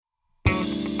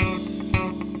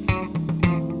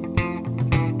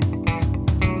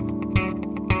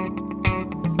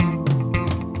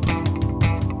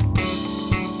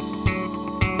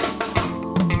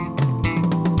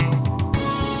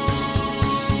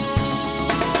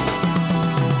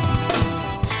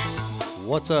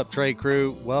What's up, trade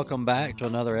crew? Welcome back to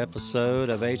another episode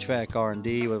of HVAC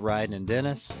R&D with Rhydon and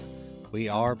Dennis. We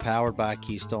are powered by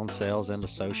Keystone Sales and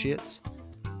Associates,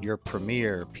 your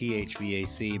premier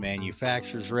PHVAC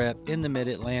manufacturers rep in the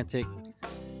Mid-Atlantic.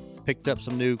 Picked up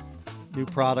some new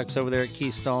products over there at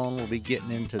Keystone. We'll be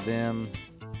getting into them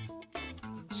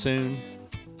soon.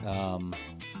 Some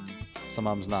of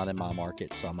them's not in my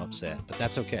market, so I'm upset, but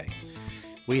that's okay.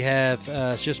 We have,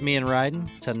 it's just me and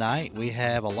Rhydon tonight. We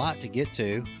have a lot to get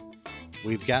to.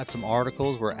 We've got some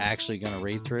articles we're actually going to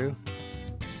read through.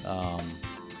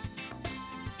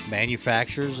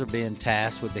 Manufacturers are being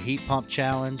tasked with the heat pump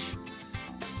challenge.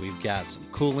 We've got some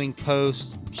cooling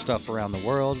posts, stuff around the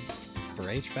world for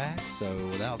HVAC. So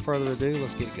without further ado,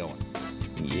 let's get it going.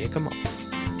 Yeah, come on.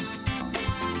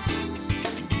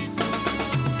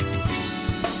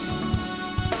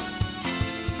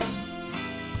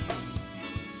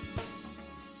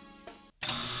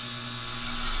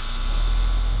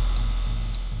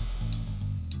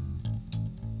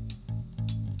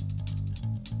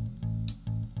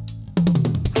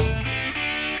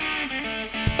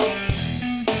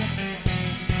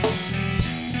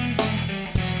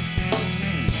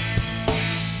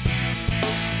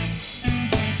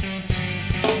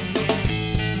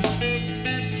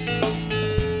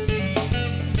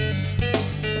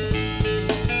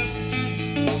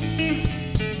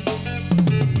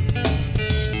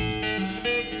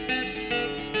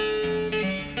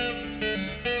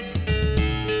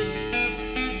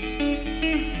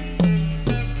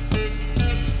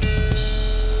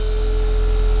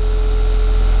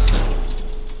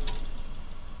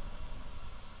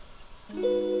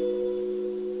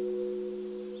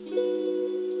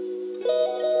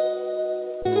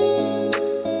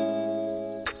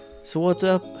 So what's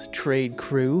up, trade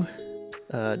crew?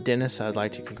 Dennis, I'd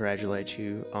like to congratulate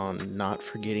you on not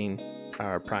forgetting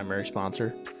our primary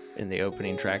sponsor in the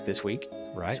opening track this week.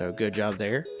 Right. So good job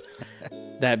there.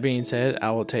 That being said,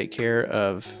 I will take care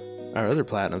of our other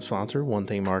platinum sponsor, One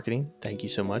Thing Marketing. Thank you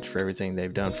so much for everything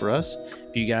they've done for us.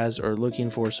 If you guys are looking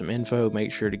for some info,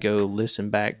 make sure to go listen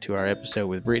back to our episode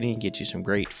with Brittany and get you some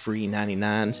great free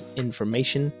 99s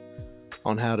information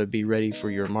on how to be ready for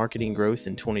your marketing growth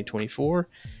in 2024.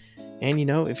 And,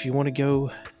 if you want to go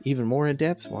even more in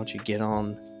depth, why don't you get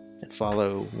on and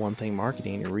follow One Thing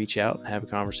Marketing and reach out and have a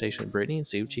conversation with Brittany and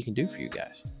see what she can do for you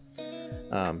guys.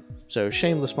 So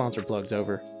shameless sponsor plugs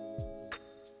over.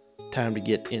 Time to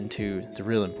get into the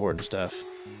real important stuff,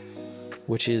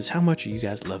 which is how much are you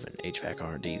guys loving HVAC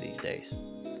R&D these days?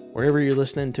 Wherever you're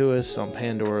listening to us on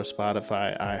Pandora,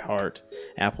 Spotify, iHeart,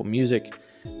 Apple Music,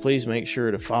 please make sure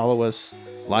to follow us,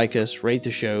 like us, rate the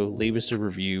show, leave us a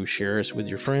review, share us with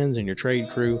your friends and your trade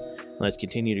crew. Let's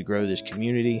continue to grow this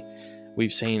community.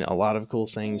 We've seen a lot of cool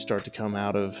things start to come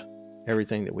out of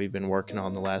everything that we've been working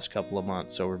on the last couple of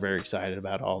months, so we're very excited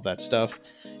about all that stuff.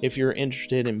 If you're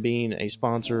interested in being a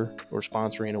sponsor or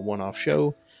sponsoring a one-off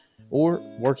show or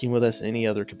working with us in any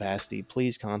other capacity,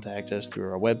 please contact us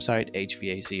through our website,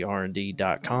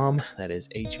 hvacrnd.com. That is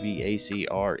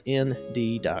hvacrnd.com.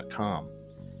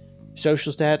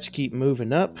 Social stats keep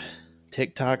moving up.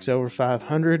 TikTok's over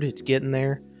 500. It's getting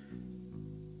there.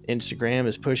 Instagram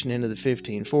is pushing into the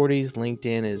 1540s.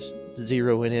 LinkedIn is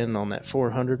zeroing in on that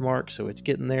 400 mark, so it's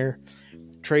getting there.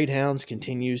 TradeHounds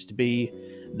continues to be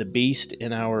the beast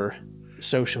in our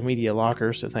social media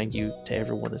locker, so thank you to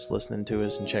everyone that's listening to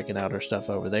us and checking out our stuff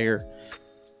over there.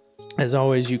 As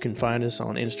always, you can find us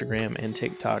on Instagram and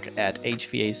TikTok at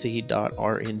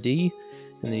hvac.rnd.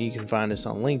 And then you can find us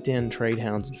on LinkedIn,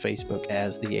 TradeHounds, and Facebook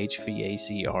as the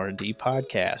HVAC R&D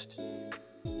Podcast.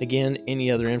 Again, any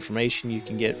other information you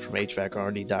can get from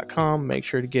hvacrnd.com. Make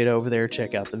sure to get over there,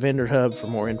 check out the Vendor Hub for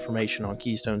more information on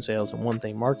Keystone Sales and One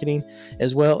Thing Marketing,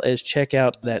 as well as check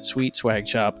out that sweet swag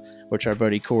shop, which our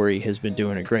buddy Corey has been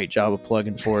doing a great job of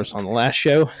plugging for us on the last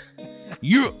show.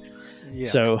 Yeah.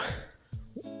 So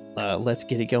let's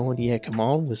get it going. Yeah, come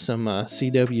on with some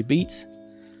CW beats.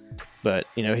 But,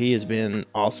 he has been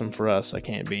awesome for us. I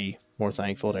can't be more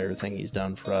thankful to everything he's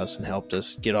done for us and helped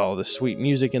us get all this sweet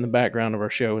music in the background of our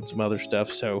show and some other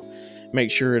stuff. So make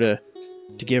sure to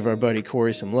give our buddy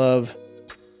Corey some love.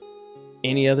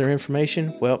 Any other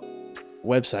information? Well,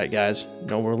 website, guys.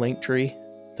 No more Linktree.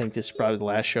 I think this is probably the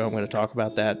last show I'm going to talk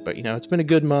about that. But, it's been a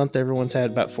good month. Everyone's had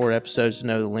about 4 episodes to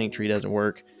know the Linktree doesn't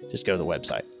work. Just go to the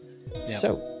website. Yep.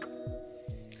 So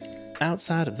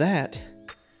outside of that,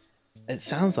 it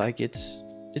sounds like it's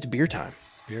beer time.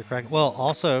 It's beer crack. Well,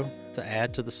 also to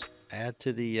add to the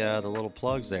little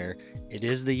plugs there, it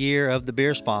is the year of the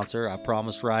beer sponsor. I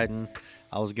promised Rhydon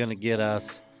I was going to get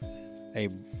us a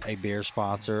beer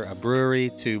sponsor, a brewery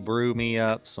to brew me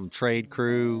up some Trade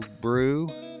Crew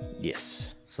brew,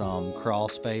 Yes. some Crawl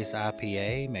Space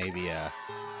IPA, maybe a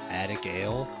Attic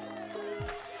Ale.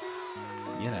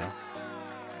 You know,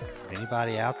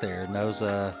 anybody out there knows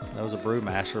a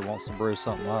brewmaster wants to brew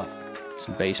something up.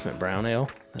 Some basement brown ale.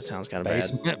 That sounds kind of bad.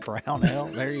 Basement brown ale.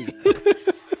 There you go.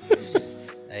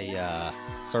 A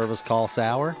service call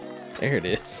sour. There it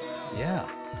is. Yeah.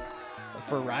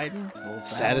 For riding.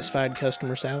 Satisfied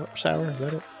customer sour. Is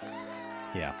that it?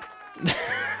 Yeah.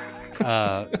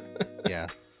 Yeah.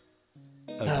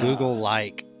 A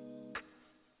Google-like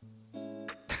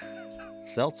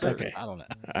seltzer. Okay. I don't know.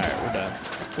 All right,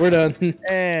 we're done.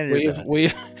 And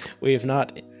we've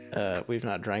not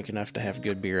drank enough to have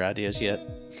good beer ideas yet.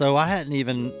 So I hadn't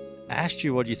even asked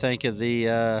you what you think of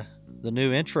the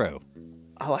new intro.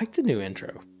 I like the new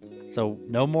intro. So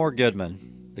no more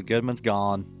Goodman. The Goodman's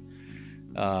gone.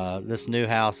 This new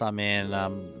house I'm in,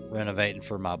 I'm renovating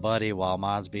for my buddy while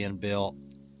mine's being built.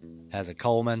 Has a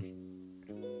Coleman,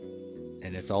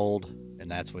 and it's old, and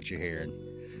that's what you're hearing.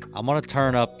 I'm gonna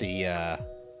turn up the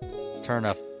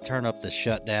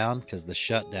shutdown, because the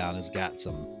shutdown has got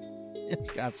some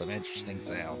interesting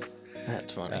sounds.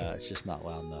 That's funny. It's just not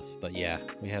loud enough. But yeah,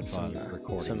 we had fun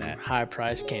recording some that.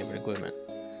 high-priced camping equipment.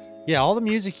 Yeah, all the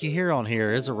music you hear on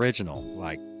here is original.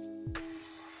 Like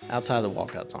outside of the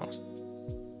walkout songs.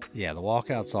 Yeah, the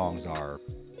walkout songs are,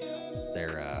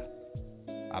 they're,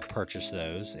 I purchased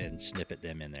those and snippet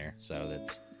them in there. So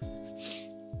that's,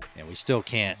 yeah, we still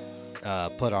can't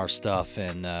put our stuff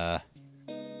in,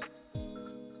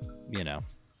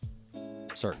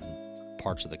 certain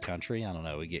parts of the country. I don't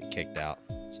know. We get kicked out.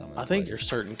 I think there's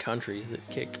certain countries that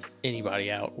kick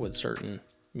anybody out with certain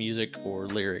music or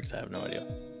lyrics. I have no idea.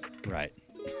 Right.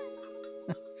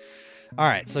 All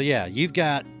right. So yeah, you've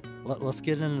got, let's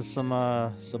get into some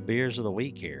beers of the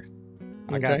week here.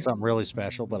 I got something really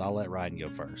special, but I'll let Rhydon go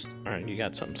first. All right. You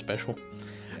got something special?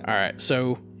 Yeah. All right.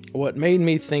 So what made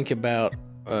me think about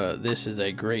this is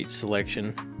a great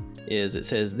selection is it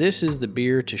says, this is the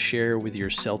beer to share with your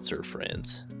seltzer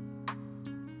friends.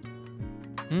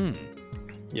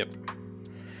 Yep.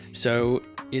 So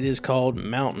it is called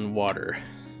Mountain Water.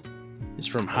 It's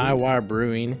from Highwire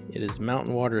Brewing. It is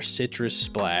Mountain Water Citrus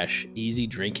Splash Easy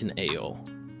Drinking Ale.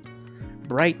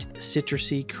 Bright,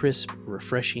 citrusy, crisp,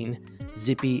 refreshing,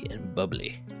 zippy, and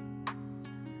bubbly.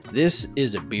 This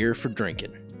is a beer for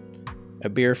drinking. A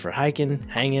beer for hiking,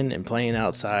 hanging, and playing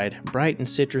outside. Bright and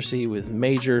citrusy with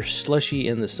major slushy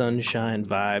in the sunshine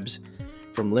vibes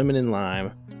from lemon and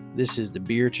lime. This is the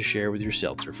beer to share with your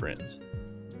seltzer friends.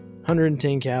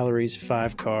 110 calories,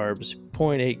 5 carbs,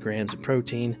 0.8 grams of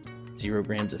protein, 0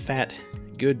 grams of fat.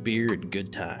 Good beer and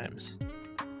good times.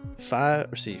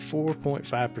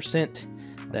 4.5%.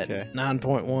 That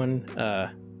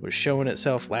 9.1 was showing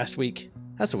itself last week.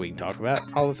 That's what we can talk about.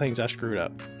 All the things I screwed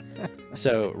up.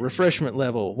 So, refreshment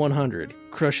level 100,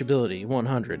 crushability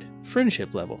 100,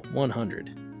 friendship level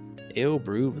 100. Ale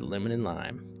brewed with lemon and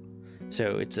lime.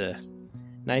 So, it's a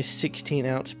nice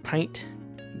 16-ounce pint.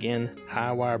 Again,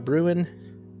 Highwire Brewing.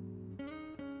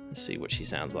 Let's see what she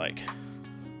sounds like.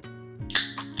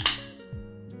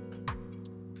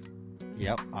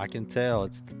 Yep, I can tell.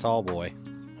 It's the tall boy.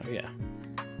 Oh, yeah.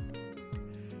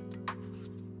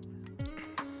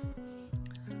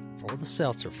 For the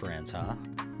seltzer friends, huh?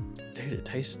 Dude,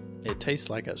 it tastes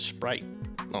like a Sprite,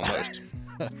 almost.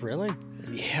 Really?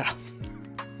 Yeah.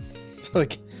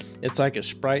 It's like a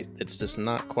Sprite that's just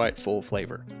not quite full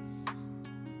flavor.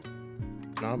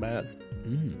 Not bad.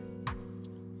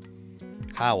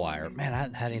 Highwire. Man, I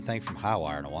hadn't had anything from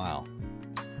Highwire in a while.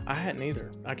 I hadn't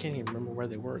either. I can't even remember where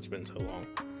they were. It's been so long.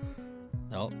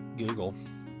 Oh, Google.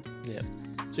 Yeah.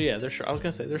 So yeah, I was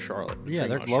gonna say they're Charlotte. Yeah,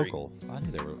 they're Tremont local. Street. I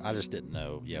knew they were. I just didn't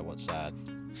know. Yeah, what side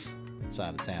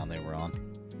of town they were on.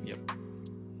 Yep.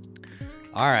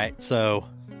 All right. So,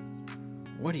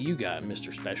 what do you got,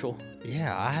 Mr. Special?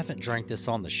 Yeah, I haven't drank this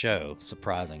on the show.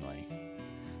 Surprisingly,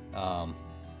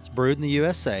 it's brewed in the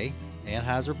USA,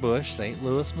 Anheuser-Busch, St.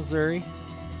 Louis, Missouri.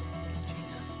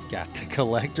 Jesus. Got the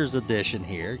collector's edition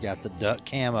here. Got the duck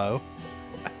camo.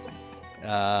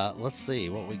 Let's see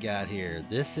what we got here.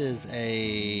 This is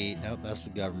nope, that's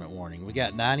the government warning. We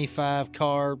got 95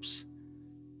 carbs,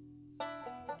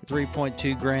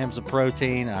 3.2 grams of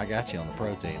protein. I got you on the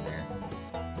protein there.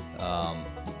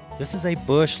 This is a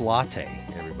Busch Latte,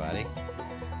 everybody.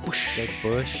 Busch. The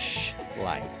Busch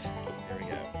Light. Here we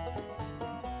go.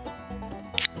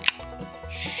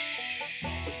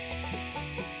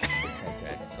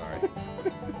 Okay, sorry.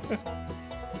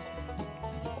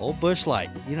 Old Busch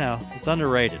Light, it's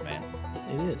underrated, man.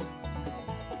 It is.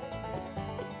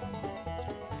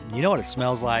 You know what it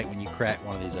smells like when you crack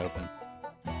one of these open?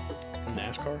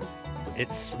 NASCAR? It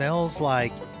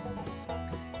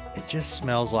just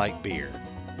smells like beer.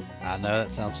 I know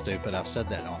that sounds stupid. I've said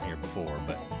that on here before,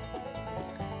 but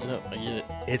No, I get it.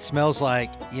 it smells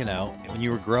like, when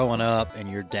you were growing up and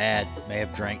your dad may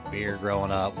have drank beer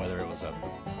growing up, whether it was a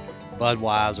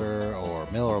Budweiser or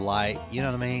Miller Lite, you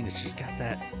know what I mean? It's just got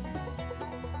that,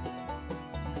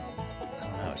 I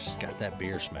don't know, it's just got that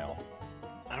beer smell.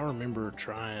 I remember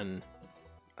trying,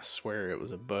 I swear it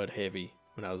was a Bud Heavy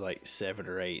when I was like 7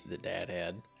 or 8 that Dad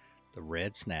had. The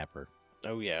Red Snapper.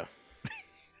 Oh, yeah.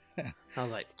 I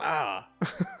was like,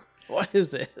 what is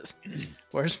this?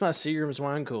 Where's my Seagram's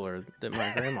wine cooler that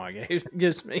my grandma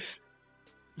gives me?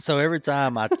 So every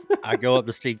time I go up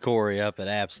to see Corey up at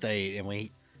App State, and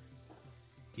we,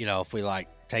 if we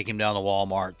take him down to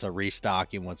Walmart to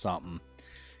restock him with something,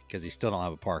 because he still don't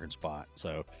have a parking spot,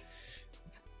 so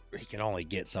he can only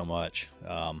get so much.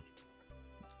 I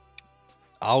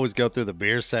always go through the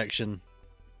beer section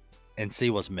and see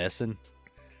what's missing,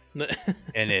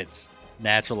 and it's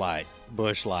Natural Light,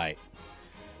 Busch Light.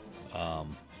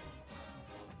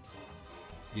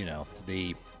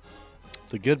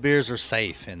 The good beers are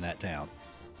safe in that town.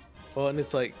 Well, and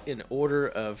it's like in order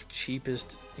of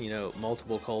cheapest,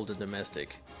 multiple cold and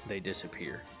domestic, they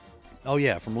disappear. Oh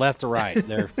yeah, from left to right.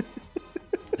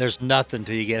 There's nothing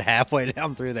till you get halfway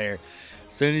down through there.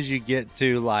 As soon as you get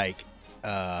to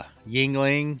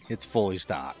Yingling, it's fully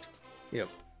stocked. Yep.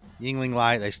 Yingling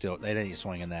Light, they ain't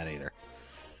swinging that either.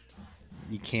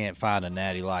 You can't find a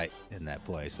Natty Light in that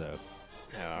place though.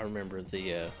 Now, I remember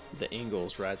the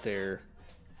Ingles right there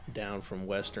down from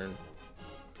Western,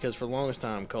 because for the longest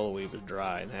time Colowee was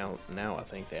dry. Now I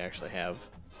think they actually have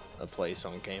a place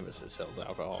on campus that sells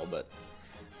alcohol, but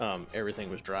everything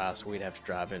was dry, so we'd have to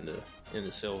drive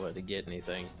into Silva to get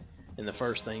anything. And the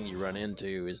first thing you run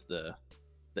into is the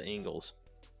Ingles,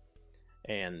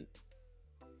 and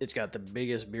it's got the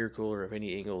biggest beer cooler of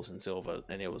any Ingles in Silva,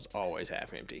 and it was always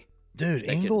half empty. Dude,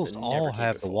 Ingles all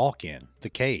have the walk-in, the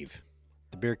cave,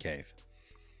 the beer cave.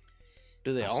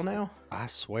 Do they all now? I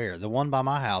swear. The one by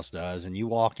my house does, and you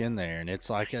walk in there, and it's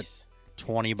like nice. A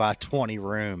 20 by 20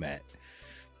 room at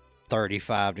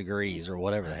 35 degrees or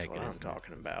whatever the heck it is. That's what I'm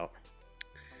talking about.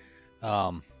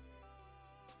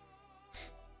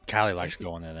 Kylie likes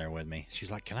going in there with me.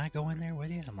 She's like, can I go in there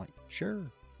with you? I'm like, sure.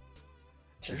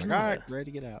 She's like, all right, ready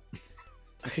to get out.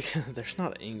 There's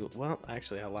not an Ingles. Well,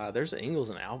 actually, I lied. There's an Ingles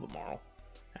in Albemarle,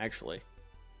 actually.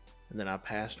 And then I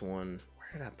passed one.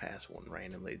 Where did I pass one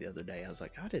randomly the other day? I was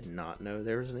like, I did not know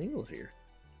there was an Ingles here.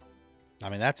 I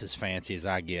mean, that's as fancy as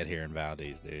I get here in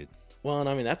Valdez, dude. Well, and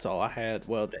I mean, that's all I had.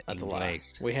 Well, that's a lie.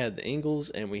 We had the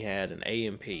Ingles and we had an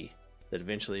AMP that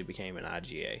eventually became an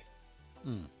IGA.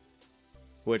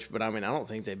 But I mean, I don't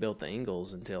think they built the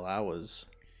Ingles until I was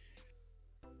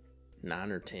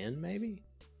 9 or 10, maybe.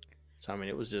 So, I mean,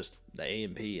 it was just the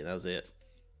AMP and that was it.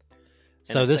 And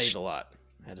so this saved a lot.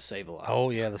 I had to save a lot. Oh,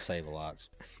 yeah, the save-a-lots.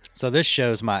 So this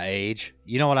shows my age.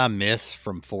 You know what I miss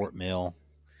from Fort Mill?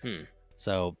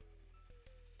 So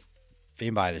if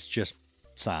anybody that's just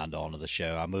signed on to the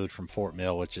show, I moved from Fort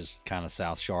Mill, which is kind of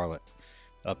South Charlotte,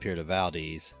 up here to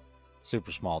Valdez.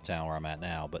 Super small town where I'm at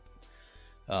now. But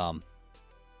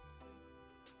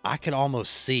I could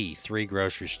almost see 3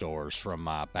 grocery stores from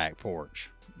my back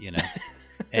porch,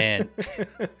 And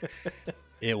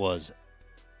it was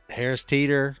Harris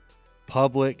Teeter,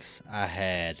 Publix. I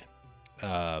had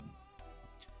an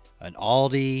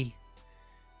Aldi.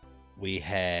 We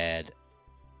had,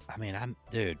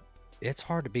 dude, it's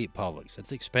hard to beat Publix.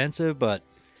 It's expensive, but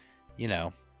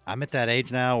I'm at that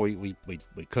age now. We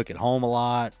cook at home a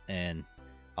lot, and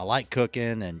I like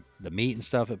cooking and the meat and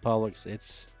stuff at Publix.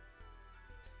 It's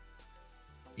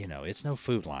no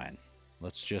Food Line.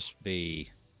 Let's just be,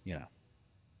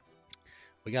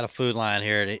 we got a Food Line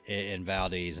here in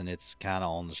Valdez, and it's kind of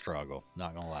on the struggle.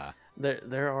 Not gonna lie.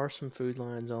 There are some Food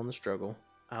Lines on the struggle.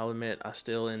 I'll admit, I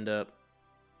still end up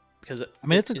because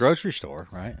it's a grocery store,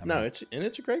 right?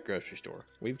 It's a great grocery store.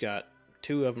 We've got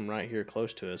 2 of them right here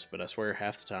close to us, but I swear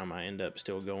half the time I end up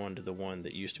still going to the one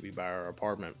that used to be by our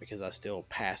apartment because I still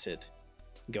pass it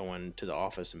going to the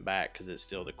office and back because it's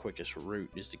still the quickest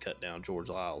route is to cut down George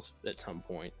Lyles at some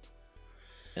point.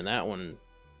 And that one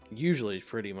usually is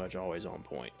pretty much always on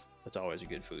point. It's always a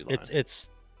good Food Line. It's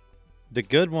the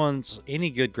good ones. Any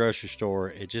good grocery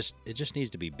store, it just needs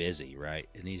to be busy, right?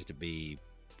 It needs to be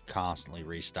constantly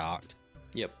restocked.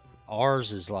 Yep.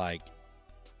 Ours is like,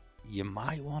 you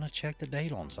might want to check the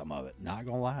date on some of it. Not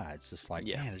gonna lie, it's just like,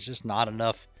 man, it's just not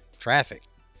enough traffic.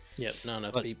 Yep, not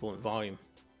enough people in volume.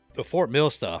 The Fort Mill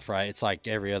stuff, right? It's like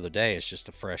every other day. It's just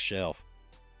a fresh shelf,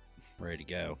 ready to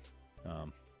go.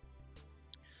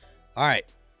 All right.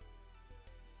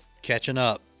 Catching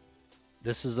up.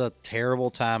 This is a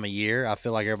terrible time of year. I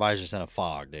feel like everybody's just in a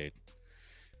fog, dude.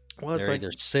 Well, it's They're like,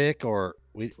 either sick or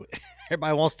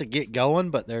everybody wants to get going,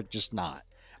 but they're just not.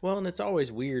 well, and it's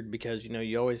always weird because,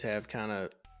 you always have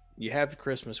you have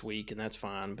Christmas week and that's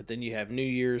fine, but then you have New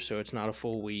Year's, so it's not a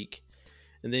full week.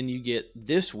 And then you get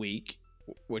this week,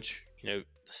 which, the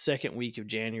second week of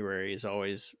January is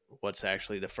always what's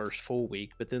actually the first full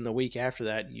week. But then the week after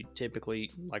that, you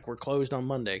typically, like, we're closed on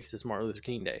Monday because it's Martin Luther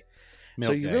King Day.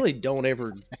 So you really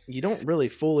you don't really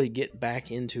fully get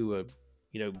back into a,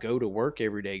 go to work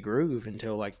every day groove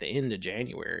until like the end of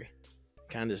January.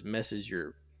 Kind of messes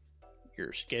your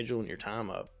schedule and your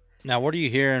time up. Now, what are you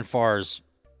hearing as far as,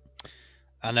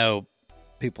 I know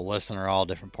people listening are all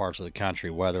different parts of the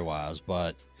country weather-wise,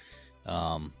 but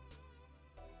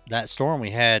that storm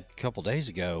we had a couple days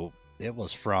ago, it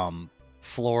was from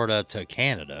Florida to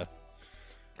Canada.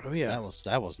 Oh yeah,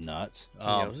 that was nuts.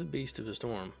 Yeah, it was a beast of a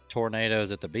storm.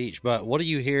 Tornadoes at the beach. But what are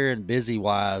you hearing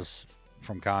busy-wise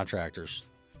from contractors?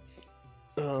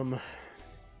 Honestly,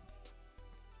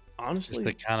 just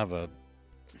a kind of a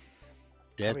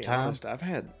dead time. Honest, I've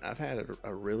had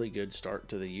a really good start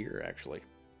to the year, actually.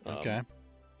 Okay.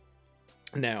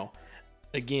 Now,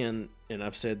 again, and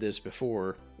I've said this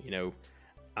before,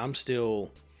 I'm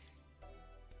still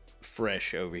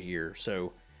fresh over here,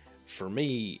 so for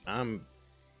me, I'm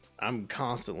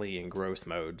constantly in growth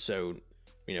mode. So,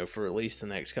 for at least the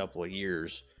next couple of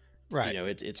years, right?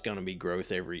 It's going to be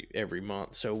growth every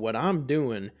month. So what I'm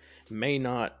doing may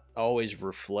not always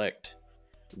reflect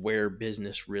where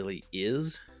business really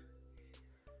is.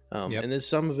 Yep. And then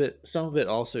some of it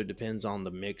also depends on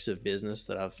the mix of business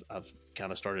that I've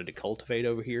kind of started to cultivate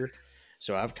over here.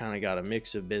 So I've kind of got a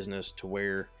mix of business to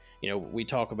where, we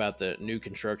talk about the new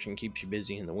construction keeps you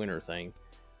busy in the winter thing.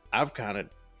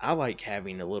 I like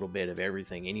having a little bit of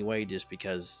everything anyway, just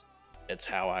because it's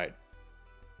why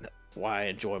I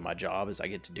enjoy my job is I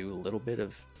get to do a little bit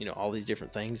of, all these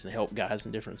different things and help guys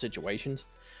in different situations.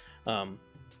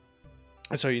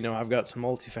 So, I've got some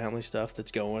multifamily stuff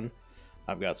that's going.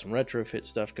 I've got some retrofit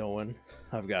stuff going.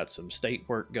 I've got some state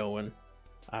work going.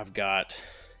 I've got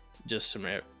just some,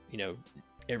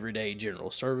 everyday general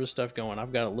service stuff going.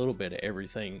 I've got a little bit of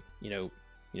everything, a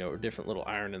different little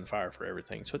iron in the fire for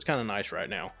everything. So it's kind of nice right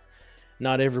now.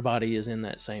 Not everybody is in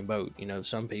that same boat.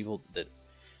 Some people that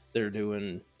they're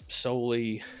doing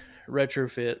solely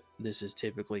retrofit, this is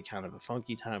typically kind of a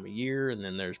funky time of year. And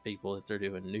then there's people, if they're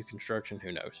doing new construction,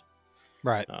 who knows?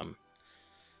 Right.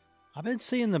 I've been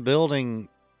seeing the building.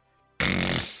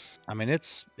 I mean,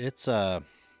 it's not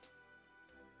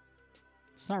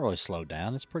really slowed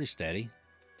down. It's pretty steady,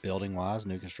 building wise,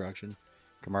 new construction,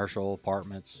 commercial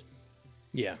apartments.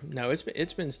 Yeah, no,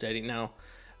 it's been steady. Now,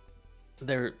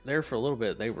 there for a little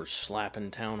bit, they were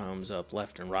slapping townhomes up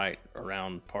left and right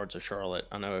around parts of Charlotte.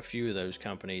 I know a few of those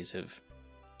companies have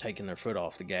taken their foot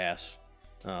off the gas.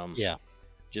 Yeah,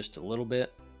 just a little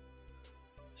bit.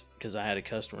 Because I had a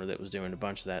customer that was doing a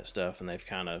bunch of that stuff, and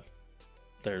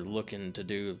they're looking to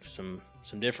do some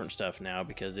different stuff now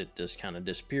because it just kind of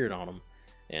disappeared on them.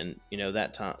 And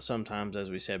that time, sometimes, as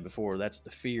we said before, that's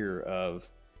the fear of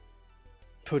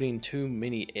putting too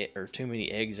many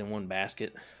eggs in one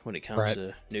basket when it comes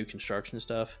to new construction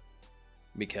stuff,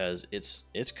 because it's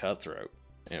cutthroat.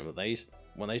 And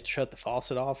when they shut the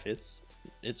faucet off, it's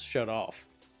shut off.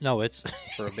 No, it's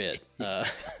for a bit.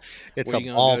 It's a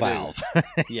ball valve.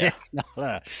 Yeah, it's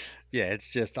not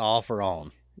it's just off or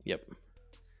on. Yep.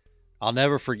 I'll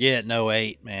never forget in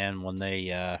 2008, man, when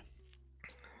they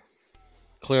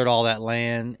cleared all that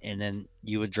land, and then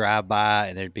you would drive by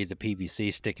and there'd be the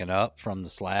PVC sticking up from the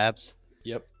slabs.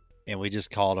 Yep. And we just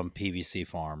called them PVC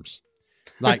farms.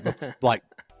 Like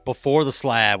before the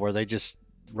slab, where they just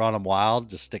run them wild,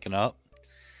 just sticking up.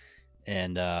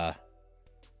 And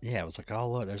it was like,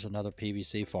 oh, look, there's another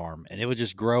PVC farm. And it would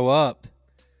just grow up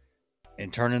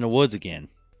and turn into woods again.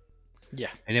 Yeah.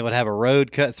 And it would have a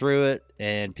road cut through it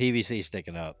and PVC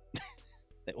sticking up.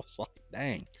 It was like,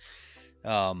 dang.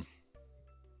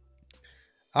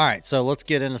 All right, so let's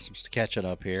get into some catching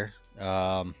up here.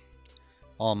 On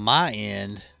my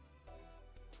end,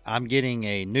 I'm getting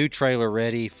a new trailer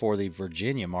ready for the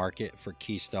Virginia market for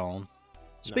Keystone.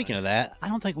 Speaking of that, I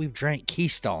don't think we've drank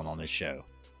Keystone on this show.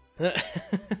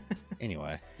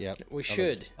 Anyway, yep. We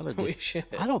should. We should.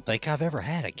 I don't think I've ever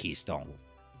had a Keystone.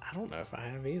 I don't know if I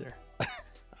have either. I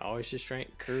always just drank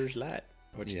Coors Light,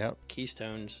 which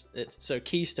Keystone's. So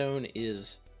Keystone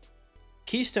is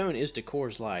to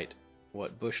Coors Light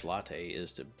what Busch Latte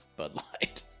is to Bud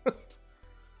Light.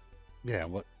 Yeah.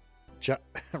 What?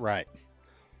 Right.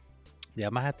 Yeah, I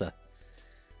might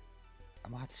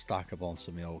I'm about to stock up on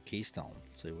some of the old Keystone.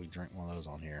 See if we drink one of those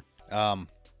on here.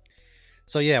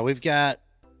 So yeah, we've got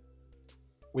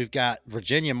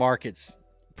Virginia markets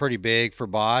pretty big for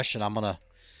Bosch, and I'm gonna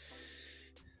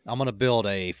build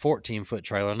a 14-foot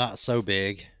trailer, not so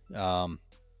big,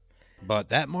 but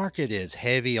that market is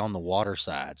heavy on the water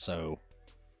side. So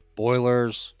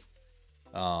boilers,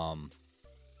 I'm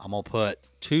gonna put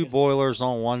 2 boilers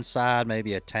on one side,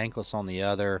 maybe a tankless on the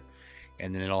other,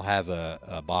 and then it'll have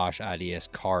a Bosch IDS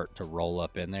cart to roll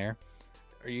up in there.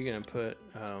 Are you gonna put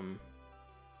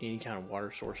any kind of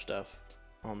water source stuff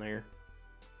on there?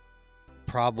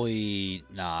 Probably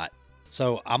not.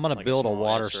 So I'm gonna Like build a small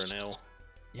water. S or an L?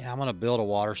 Yeah, I'm gonna build a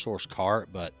water source cart,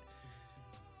 but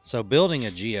so building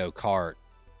a geo cart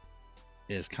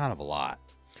is kind of a lot.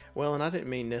 Well, and I didn't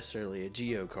mean necessarily a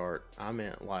geo cart. I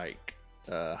meant like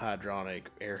a hydronic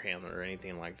air handler or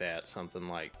anything like that. Something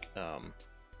like the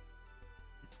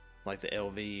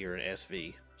LV or an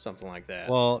SV, something like that.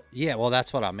 Well, yeah, well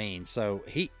that's what I mean. So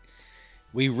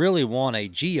we really want a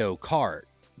geo cart,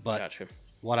 but Gotcha.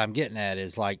 What I'm getting at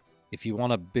is like if you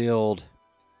want to build,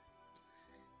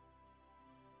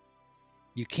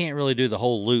 you can't really do the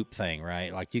whole loop thing,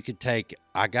 right? Like you could take,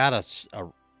 I got a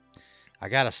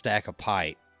stack of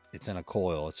pipe. It's in a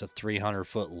coil. It's a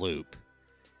 300-foot loop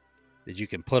that you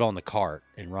can put on the cart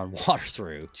and run water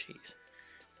through. Jeez.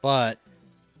 But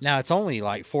now it's only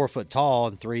like 4 foot tall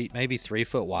and maybe 3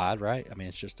 foot wide, right? I mean,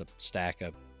 it's just a stack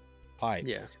of pipe.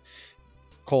 Yeah.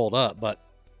 Coiled up. But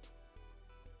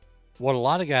what a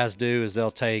lot of guys do is they'll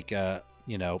take, a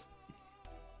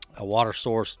water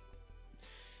source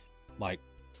like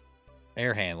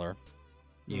air handler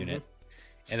unit,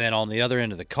 and then on the other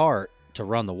end of the cart to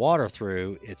run the water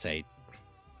through, it's a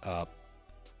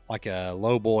like a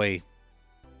low boy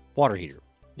water heater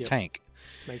tank.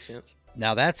 Makes sense.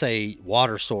 Now that's a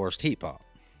water sourced heat pump.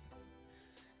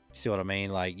 You see what I mean?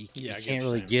 Like you can't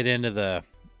really get into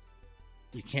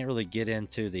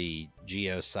the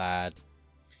geo side.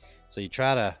 So you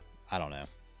try to, I don't know.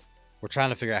 We're trying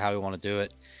to figure out how we want to do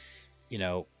it.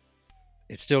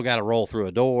 It's still got to roll through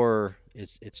a door.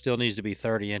 It still needs to be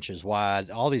 30 inches wide.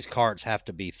 All these carts have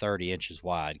to be 30 inches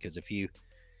wide because if you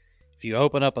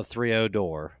open up a 3.0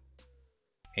 door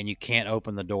and you can't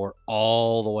open the door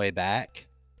all the way back,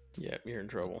 yeah, you're in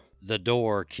trouble. The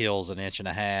door kills 1.5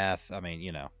 inches. I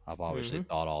mean, I've obviously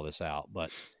thought all this out,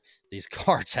 but these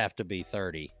carts have to be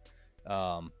 30.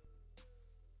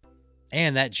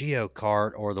 And that geo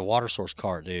cart or the water source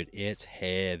cart, dude, it's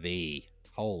heavy.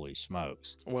 Holy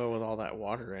smokes. Well, with all that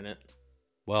water in it.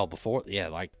 Well,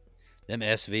 like them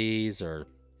SVs or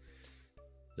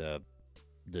the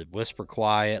Whisper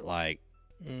Quiet, like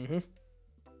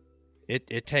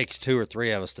it takes 2 or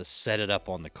 3 of us to set it up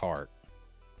on the cart.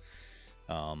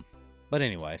 But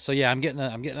anyway, so yeah, I'm getting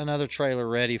another trailer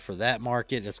ready for that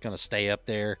market. It's going to stay up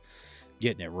there,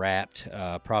 getting it wrapped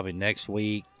probably next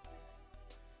week.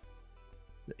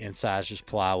 The inside's just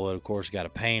plywood. Of course, got to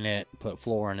paint it, put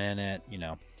flooring in it.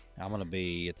 I'm going to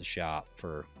be at the shop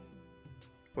for.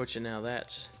 Which now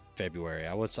that's February.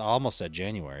 I almost said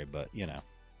January, but Well,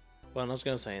 I was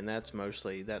going to say, and that's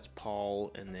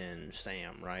Paul and then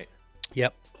Sam, right?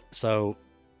 Yep. So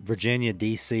Virginia,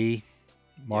 DC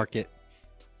market.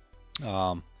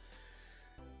 So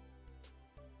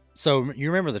you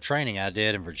remember the training I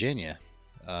did in Virginia?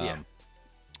 Yeah.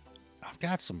 I've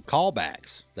got some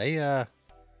callbacks.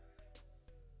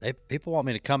 People want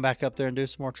me to come back up there and do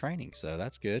some more training, so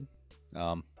that's good.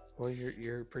 Well,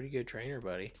 you're a pretty good trainer,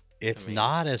 buddy. It's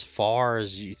not as far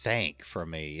as you think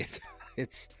from me.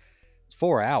 It's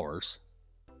 4 hours,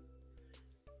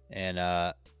 and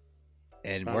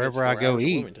wherever I go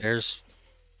eat, there's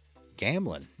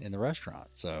gambling in the restaurant,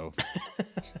 so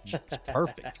it's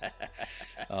perfect.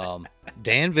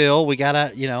 Danville, we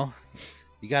gotta, you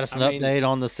got us an update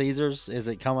on the Caesars? Is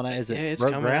it coming out? It's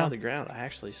coming out of the ground. I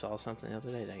actually saw something the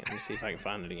other day. Dang it, let me see if I can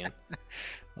find it again.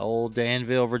 Old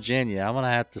Danville, Virginia. I'm gonna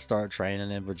have to start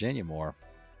training in Virginia more.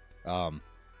 Let's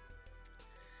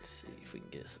see if we can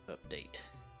get us an update.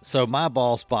 So my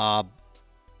boss Bob,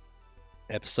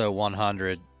 episode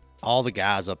 100. All the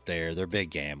guys up there, they're big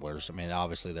gamblers. I mean,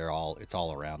 obviously it's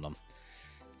all around them.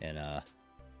 And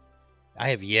I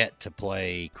have yet to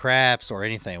play craps or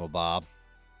anything with Bob.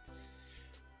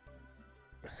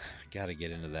 Got to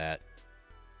get into that.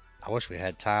 I wish we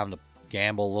had time to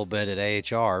gamble a little bit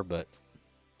at AHR, but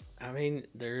I mean,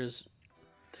 there's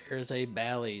a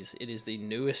Bally's. It is the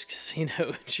newest casino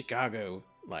in Chicago.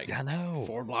 Like, I know,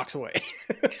 4 blocks away.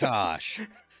 Gosh,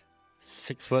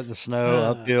 6 foot in the snow,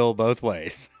 uphill both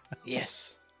ways.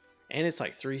 Yes, and it's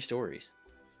like 3 stories.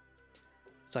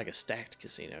 It's like a stacked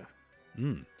casino.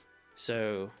 Mm.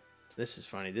 So This is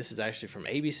funny. This is actually from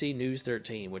ABC News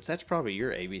 13, which that's probably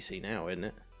your ABC now, isn't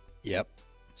it? Yep.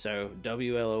 So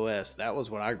WLOS, that was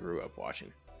what I grew up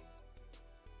watching.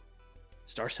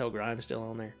 Star Cell Grimes still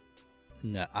on there?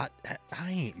 No, I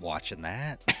ain't watching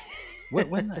that. What?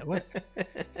 Well,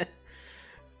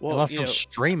 unless I'm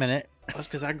streaming it. That's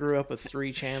because I grew up with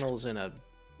 3 channels and a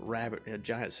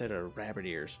giant set of rabbit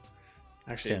ears.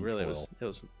 Actually, really, it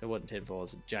wasn't tinfoil. It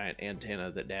was a giant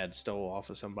antenna that Dad stole off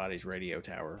of somebody's radio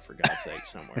tower, for God's sake,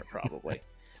 somewhere probably.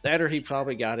 That, or he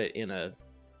probably got it in a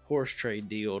horse trade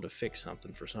deal to fix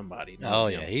something for somebody. Oh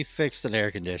yeah, he fixed an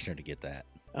air conditioner to get that.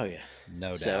 Oh yeah,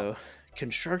 no doubt. So,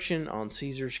 construction on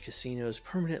Caesars Casino's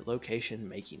permanent location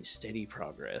making steady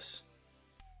progress.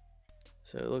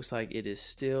 So it looks like it is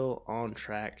still on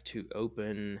track to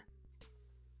open.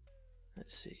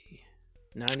 Let's see.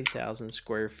 90,000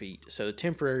 square feet. So the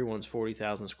temporary one's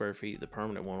 40,000 square feet. The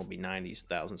permanent one will be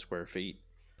 90,000 square feet.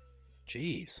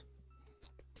 Jeez.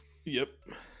 Yep.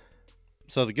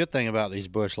 So the good thing about these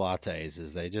Busch Lattes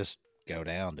is they just go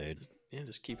down, dude.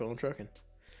 Just keep on trucking.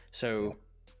 So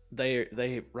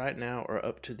they right now are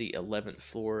up to the 11th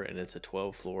floor, and it's a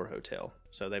 12-floor hotel.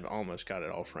 So they've almost got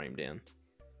it all framed in.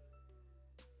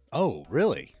 Oh,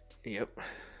 really? Yep.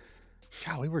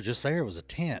 God, we were just there. It was a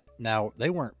tent. Now they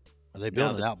weren't. Are they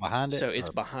building it out behind it? So it's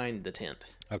behind the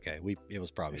tent. Okay, it was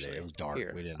probably there. It was dark.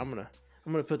 Here, we didn't. I'm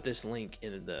gonna put this link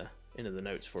into the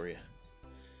notes for you.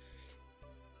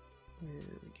 There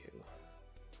we go.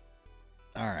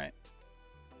 All right.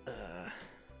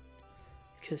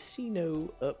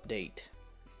 Casino update.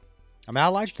 I mean, I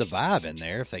like the vibe in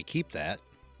there. If they keep that,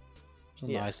 it's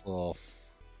a nice little.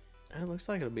 It looks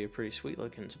like it'll be a pretty sweet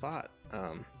looking spot.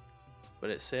 But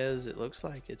it looks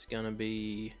like it's gonna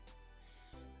be.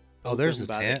 Oh, there's the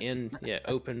tent.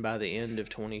 Open by the end of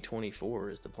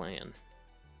 2024 is the plan.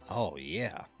 Oh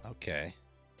yeah, okay.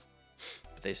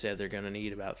 But they said they're gonna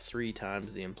need about 3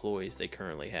 times the employees they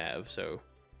currently have, so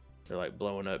they're like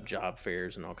blowing up job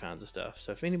fairs and all kinds of stuff.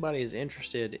 So if anybody is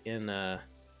interested in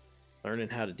learning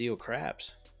how to deal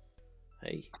craps,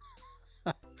 hey,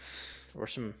 or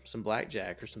some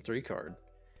blackjack or some 3-card,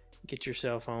 get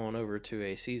yourself on over to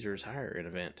a Caesars hiring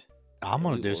event. I'm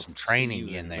gonna do some training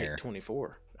in there.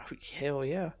 24. Oh, hell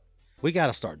yeah. We got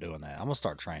to start doing that. I'm gonna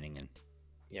start training in.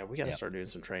 Yeah, we got to start doing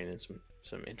some training,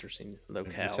 some interesting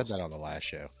locales. We said that on the last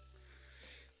show.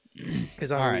 Because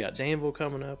we got Danville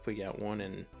coming up. We got one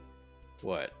in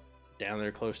down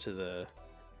there close to the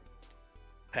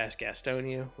past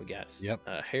Gastonia. We got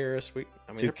Harris.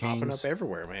 They're popping up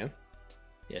everywhere, man.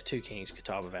 Yeah, 2 Kings,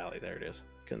 Catawba Valley. There it is.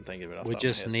 Couldn't think of it off the top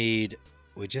of my head.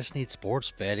 We just need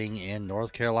sports betting in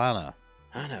North Carolina.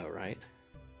 I know, right?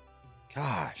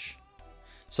 Gosh.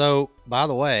 So, by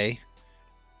the way,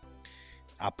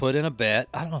 I put in a bet.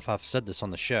 I don't know if I've said this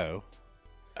on the show.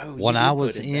 Oh, when I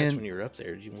was bets when you were up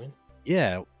there, did you win?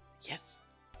 Yeah. Yes.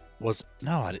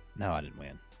 I didn't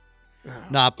win. Oh.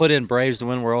 No, I put in Braves to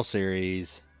win World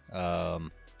Series.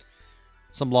 Some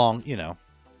long,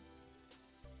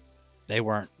 they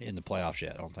weren't in the playoffs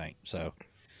yet, I don't think. So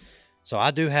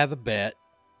I do have a bet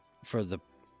for the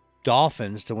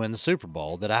Dolphins to win the Super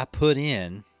Bowl that I put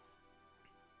in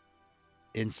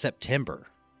September.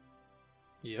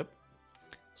 Yep.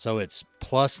 So it's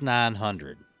plus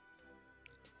 900.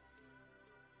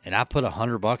 And I put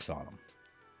 $100 on them.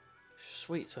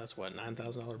 Sweet. So that's what,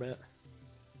 $9,000 bet?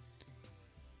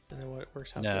 And then what it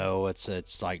works out? No,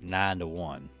 it's like 9 to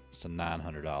 1. It's a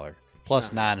 $900.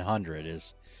 Plus 900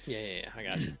 is. Yeah. I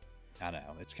got you. I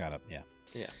know. It's kind of, yeah.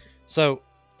 Yeah. So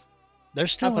they're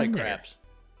still in there. Craps.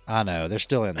 I know. They're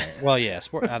still in there. Well, yeah.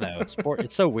 I know.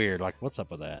 It's so weird. Like, what's up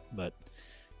with that? But,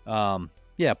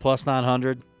 yeah, plus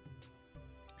 900.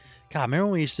 God, remember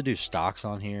when we used to do stocks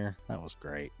on here? That was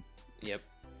great. Yep.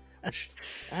 I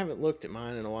haven't looked at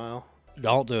mine in a while.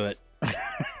 Don't do it.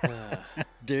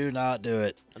 Do not do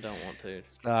it. I don't want to.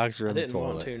 Stocks are in the toilet.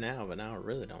 I didn't want to now, but now I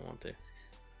really don't want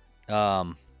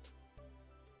to.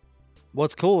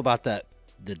 What's cool about the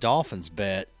Dolphins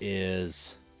bet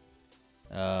is,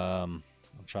 I'm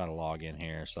trying to log in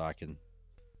here so I can.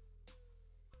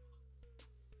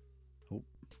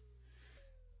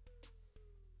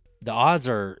 The odds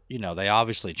are, they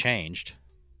obviously changed.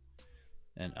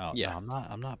 And no,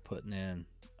 I'm not putting in.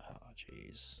 Oh,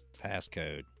 jeez,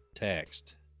 passcode,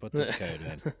 text. Put this code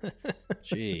in.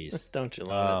 Jeez, don't you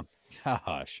love it?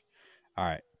 Gosh. All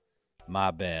right, my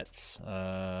bets.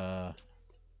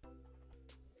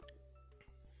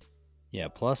 Yeah,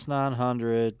 plus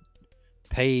 900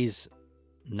 pays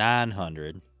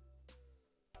 900.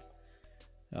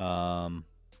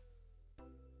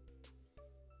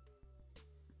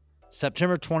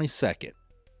 September 22nd.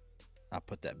 I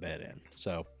put that bet in.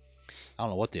 So I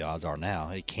don't know what the odds are now.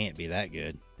 It can't be that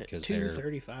good because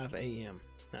 2:35 a.m.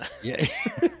 Yeah.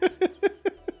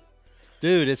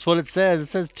 Dude, it's what it says. It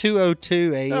says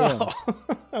 2:02 a.m. Oh,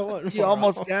 I wasn't You far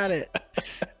almost off. got it.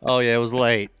 Oh, yeah, it was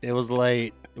late. It was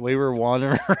late. We were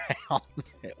wandering around.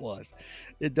 It was.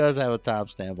 It does have a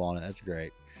timestamp on it. That's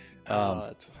great.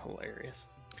 That's hilarious.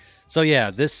 So,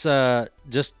 yeah, this,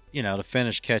 just, to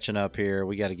finish catching up here,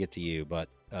 we got to get to you. But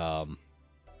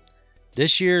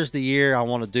this year's the year I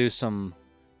want to do some,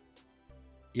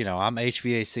 I'm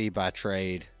HVAC by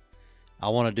trade. I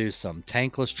want to do some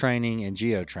tankless training and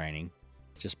geo training,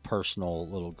 just personal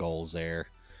little goals there.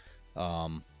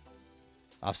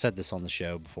 I've said this on the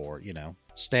show before,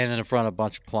 standing in front of a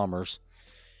bunch of plumbers.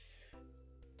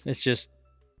 It's just,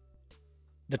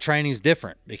 the training's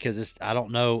different because I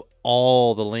don't know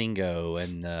all the lingo,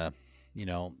 and,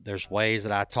 there's ways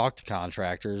that I talk to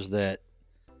contractors that,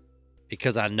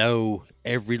 because I know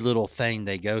every little thing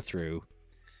they go through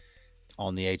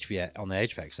on the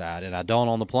HVAC side, and I don't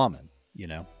on the plumbing.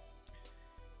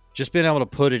 Just being able to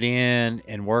put it in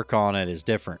and work on it is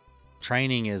different.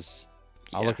 Training is,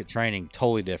 I look at training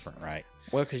totally different, right?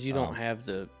 Well, because you don't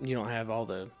have all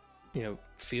the,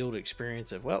 field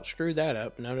experience of, well, screw that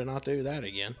up. No, to not do that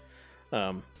again.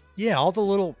 Yeah, all the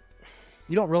little,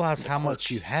 you don't realize how quirks.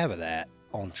 much you have of that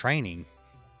on training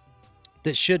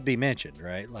that should be mentioned,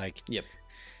 right? Like, yep.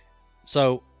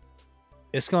 So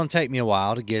it's going to take me a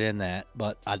while to get in that,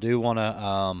 but I do want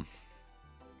to,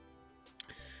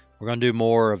 we're going to do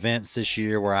more events this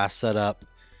year where I set up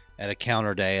at a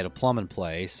counter day at a plumbing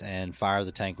place and fire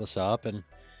the tankless up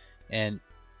and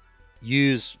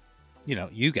use,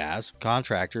 you guys,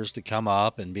 contractors, to come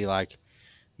up and be like,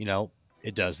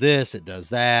 it does this, it does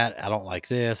that. I don't like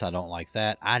this. I don't like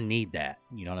that. I need that.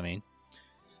 You know what I mean?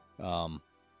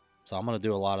 So I'm going to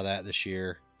do a lot of that this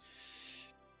year.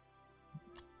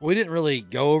 We didn't really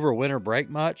go over winter break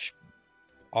much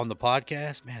on the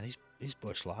podcast. Man, these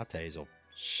Busch Lattes will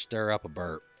stir up a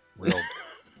burp real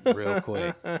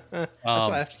quick. That's why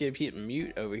I have to keep hitting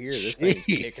mute over here. This thing's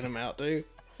kicking them out too.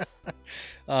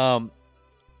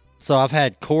 So I've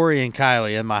had Corey and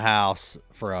Kylie in my house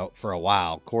for a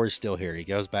while. Corey's still here. He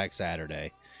goes back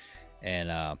Saturday.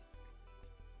 And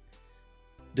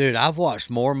dude, I've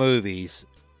watched more movies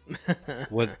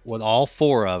with all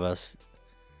four of us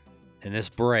in this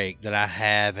break that I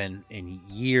have in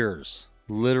years,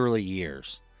 literally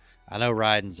years. I know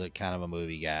Rhydon's a kind of a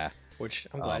movie guy. Which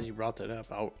I'm glad you brought that up.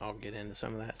 I'll get into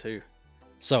some of that too.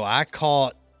 So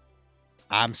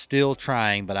I'm still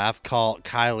trying, but I've caught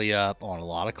Kylie up on a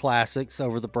lot of classics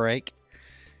over the break.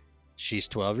 She's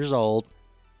 12 years old.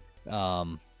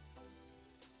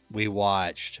 We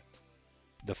watched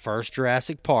the first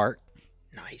Jurassic Park.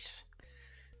 Nice.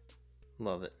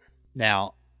 Love it.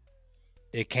 Now,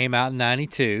 it came out in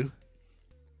 92.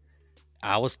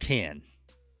 I was 10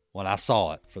 when I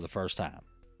saw it for the first time.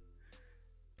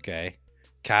 Okay.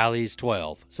 Kylie's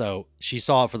 12. So she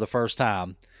saw it for the first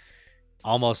time,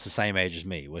 almost the same age as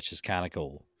me, which is kind of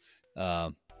cool.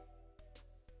 And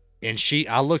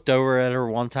I looked over at her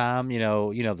one time,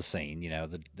 the scene,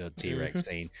 the T-Rex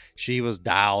scene. She was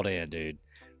dialed in, dude.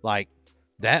 Like,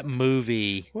 that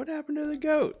movie. What happened to the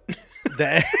goat?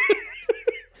 That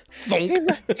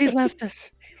he left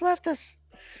us. He left us.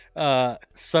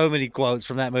 So many quotes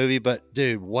from that movie, but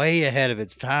dude, way ahead of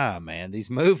its time, man.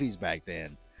 These movies back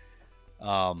then.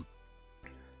 I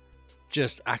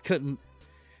couldn't.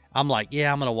 I'm like,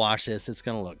 yeah, I'm gonna watch this. It's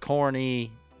gonna look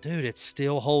corny, dude. It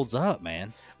still holds up,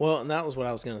 man. Well, and that was what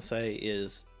I was gonna say.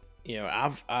 Is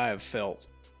I've felt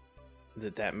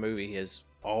that movie has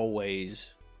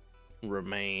always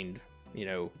remained,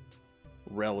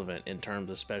 relevant in terms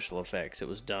of special effects. It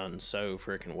was done so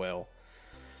freaking well.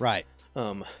 Right.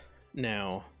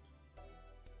 Now,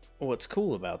 what's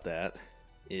cool about that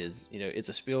is, it's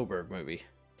a Spielberg movie.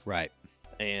 Right.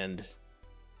 And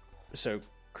so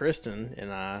Kristen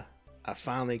and I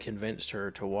finally convinced her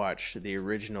to watch the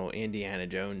original Indiana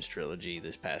Jones trilogy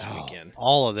this past weekend.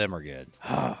 All of them are good.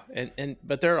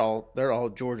 But they're all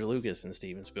George Lucas and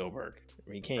Steven Spielberg. I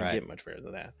mean, you can't get much better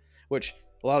than that. Which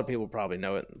a lot of people probably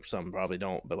know it, some probably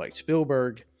don't. But like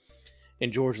Spielberg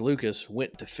and George Lucas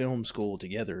went to film school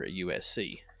together at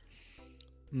USC.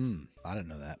 I didn't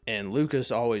know that. And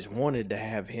Lucas always wanted to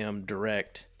have him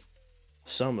direct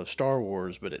some of Star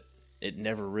Wars, but it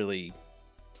never really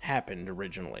happened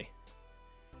originally.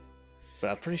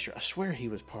 But I'm pretty sure, I swear he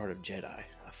was part of Jedi.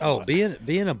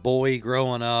 Being a boy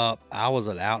growing up, I was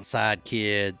an outside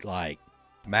kid, like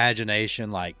imagination.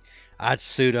 Like, I'd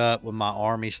suit up with my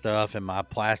army stuff and my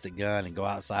plastic gun and go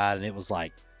outside, and it was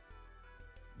like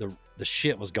the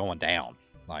shit was going down,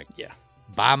 like,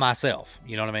 by myself.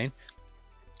 You know what I mean?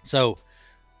 So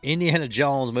Indiana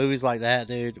Jones movies like that,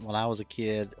 dude, when I was a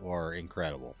kid, were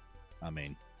incredible. I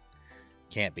mean,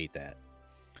 can't beat that.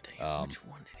 Damn, which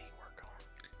one did he work on?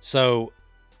 So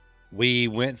we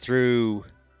went through.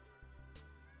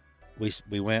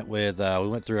 We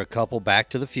went through a couple Back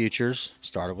to the Futures.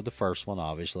 Started with the first one,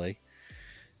 obviously.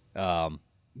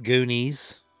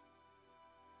 Goonies.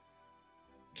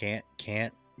 Can't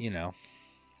No,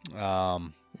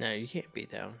 you can't beat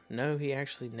that one. No, he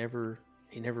actually never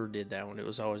did that one. It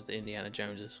was always the Indiana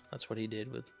Joneses. That's what he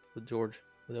did with George,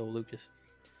 with old Lucas.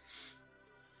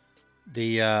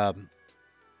 The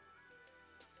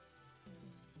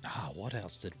what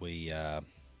else did we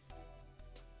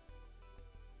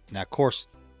now, of course,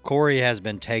 Corey has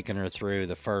been taking her through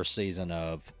the first season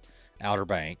of Outer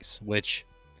Banks, which,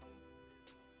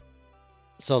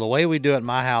 so the way we do it in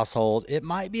my household, it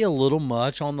might be a little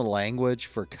much on the language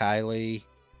for Kylie,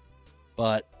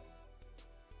 but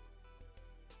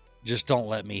just don't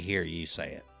let me hear you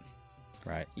say it.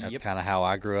 Right? That's kind of how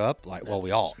I grew up. Like, well,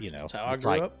 we all, That's how I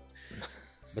grew up.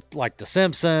 But like The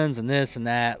Simpsons and this and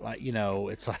that, like,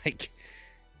 it's like,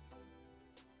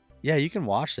 yeah, you can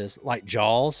watch this. Like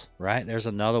Jaws, right? There's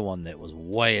another one that was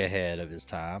way ahead of his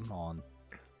time on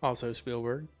Also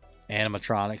Spielberg.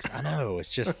 Animatronics. I know.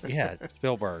 It's just, yeah,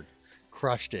 Spielberg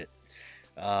crushed it.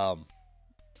 Who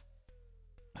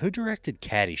directed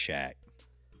Caddyshack?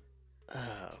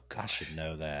 Oh, gosh. I should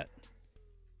know that.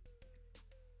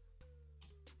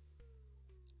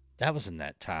 That was in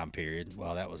that time period.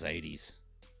 Well, that was 80s.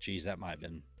 Geez, that might have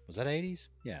been, was that 80s?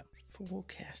 Yeah. Full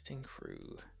casting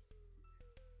crew.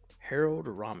 Harold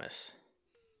Ramis.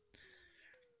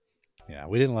 Yeah,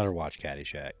 we didn't let her watch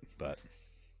Caddyshack, but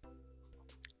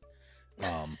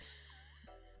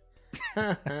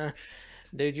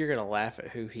dude, you're gonna laugh at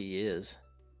who he is.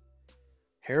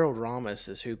 Harold Ramis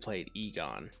is who played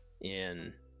Egon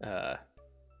in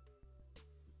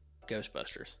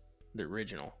Ghostbusters, the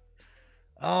original.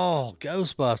 Oh,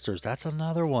 Ghostbusters, that's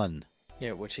another one.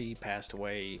 Yeah, which he passed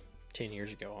away 10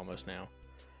 years ago almost now.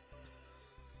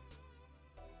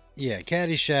 Yeah,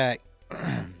 Caddyshack.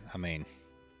 I mean,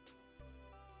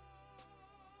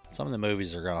 some of the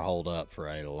movies are going to hold up for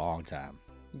a long time.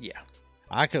 Yeah.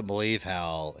 I couldn't believe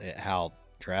how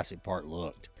Jurassic Park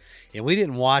looked. And we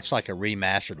didn't watch like a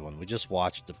remastered one. We just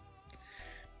watched it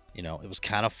was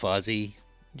kind of fuzzy.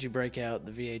 Did you break out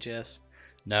the VHS?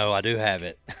 No, I do have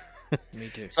it. Me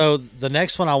too. So the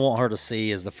next one I want her to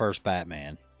see is the first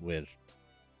Batman with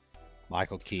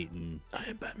Michael Keaton. I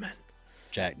am Batman.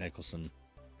 Jack Nicholson.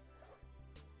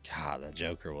 God, the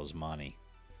Joker was money.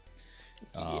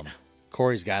 Yeah.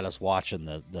 Corey's got us watching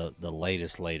the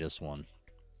latest one.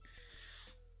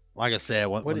 Like I said,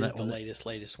 what is the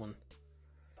latest one?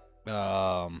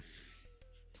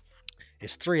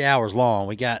 It's 3 hours long.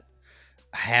 We got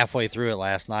halfway through it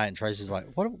last night, and Tracy's like,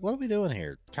 "What are we doing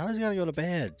here? Kylie's got to go to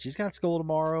bed. She's got school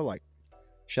tomorrow. Like,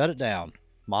 shut it down,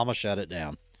 Mama. Shut it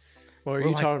down." Well, are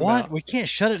you like, talking what? about? We can't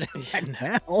shut it down right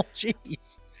now.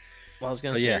 Jeez. Well, I was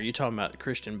gonna say, are you talking about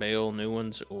Christian Bale new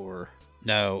ones or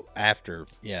no? After,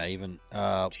 yeah, even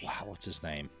what's his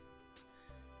name?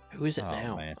 Who is it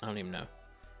now? Man. I don't even know.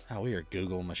 Oh, we are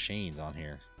Google machines on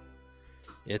here.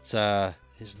 It's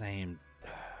his name.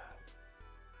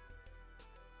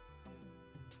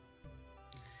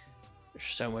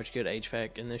 There's so much good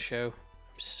HVAC in this show. I'm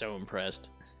so impressed.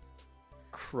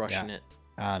 Crushing it.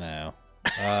 I know.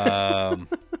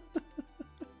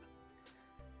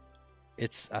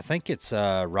 I think it's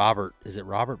Robert. Is it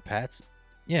Robert Pattinson?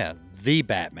 Yeah, The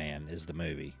Batman is the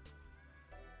movie.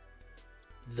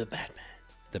 The Batman.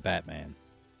 The Batman.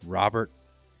 Robert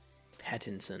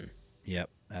Pattinson. Yep,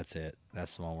 that's it.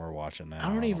 That's the one we're watching now.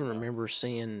 I don't even remember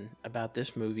seeing about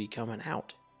this movie coming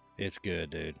out. It's good,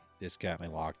 dude. It's got me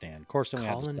locked in. Of course, then we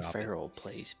have to Colin stop Farrell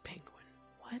plays Penguin.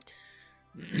 What?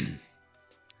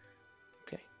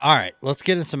 Okay. All right, let's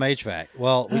get in some HVAC.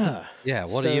 Well,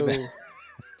 what have you been?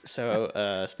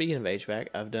 So, speaking of HVAC,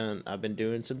 I've been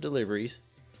doing some deliveries.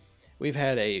 We've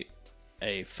had a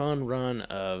fun run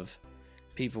of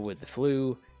people with the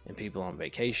flu and people on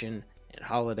vacation and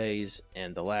holidays,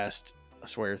 and the last, I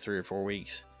swear, 3 or 4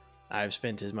 weeks, I've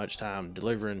spent as much time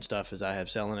delivering stuff as I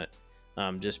have selling it,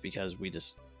 just because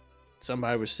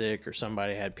somebody was sick or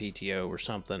somebody had PTO or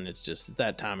something. It's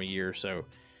that time of year, so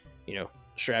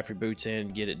strap your boots in,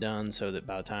 get it done, so that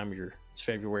by the time it's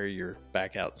February, you're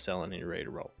back out selling and you're ready to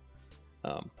roll.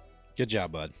 Good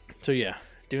job, bud. So yeah,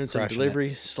 doing some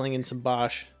delivery, slinging some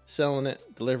Bosch, selling it,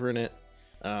 delivering it.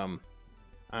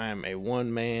 I am a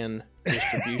one-man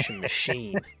distribution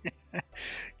machine.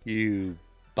 You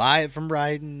buy it from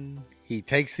Rhydon. He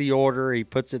takes the order. He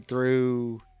puts it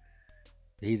through.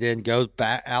 he then goes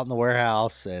back out in the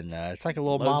warehouse, and it's like a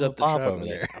little Loads mom up and the pop truck. over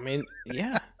there. I mean,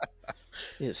 yeah.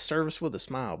 It's service with a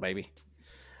smile, baby.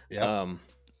 Yep.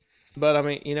 But I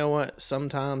mean, you know what?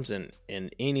 Sometimes, and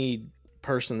any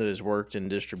person that has worked in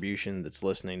distribution that's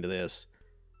listening to this,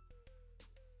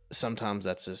 sometimes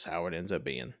that's just how it ends up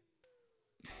being.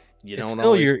 You It's don't still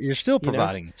always, you're still you know,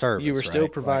 providing service. you were still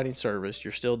right? providing service.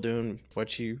 You're still doing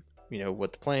what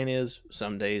what the plan is.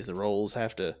 Some days the roles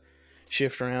have to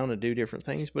shift around and do different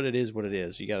things, but it is what it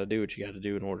is. You got to do what you got to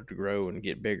do in order to grow and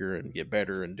get bigger and get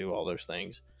better and do all those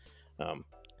things.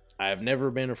 I have never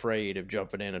been afraid of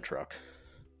jumping in a truck.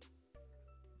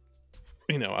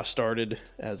 I started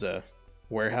as a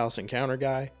warehouse and counter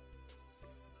guy.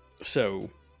 So,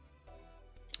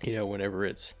 whenever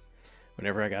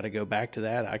I got to go back to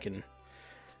that, I can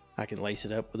lace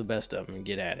it up with the best of them and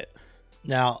get at it.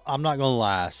 Now, I'm not going to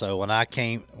lie. So when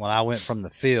I went from the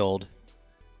field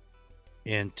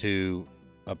into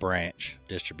a branch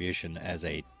distribution as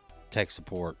a tech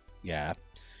support guy,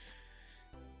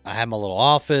 I had my little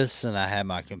office and I had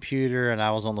my computer, and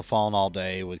I was on the phone all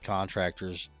day with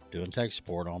contractors doing tech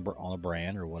support on a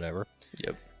brand or whatever.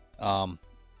 Yep.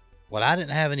 When I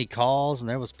didn't have any calls and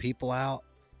there was people out,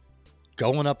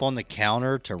 going up on the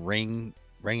counter to ring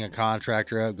a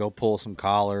contractor up, go pull some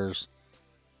collars,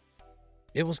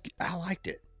 I liked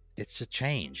it. It's a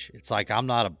change. It's like I'm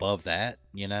not above that,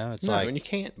 It's like, and you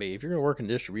can't be. If you're gonna work in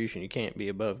distribution, you can't be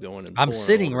above going and. I'm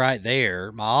sitting right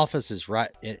there. My office is right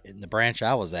in the branch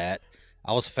I was at.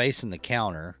 I was facing the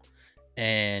counter,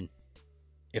 and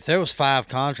if there was 5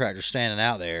 contractors standing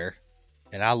out there,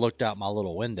 and I looked out my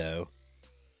little window,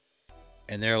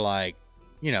 and they're like,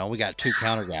 we got 2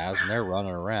 counter guys, and they're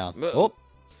running around. Oh,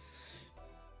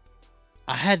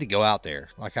 I had to go out there,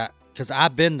 because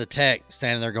I've been the tech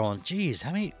standing there going, geez,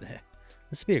 this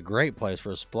would be a great place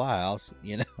for a supply house.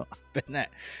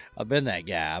 I've been that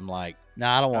guy. I'm like,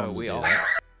 nah, I don't want to do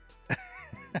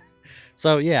that.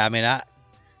 So yeah, I mean,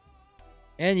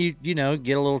 and you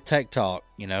get a little tech talk,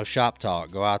 shop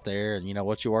talk, go out there and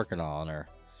what you working on, or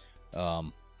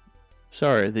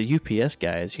sorry, the UPS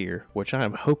guy is here, which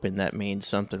I'm hoping that means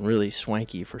something really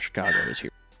swanky for Chicago is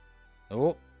here.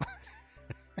 Oh.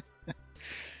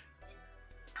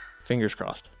 Fingers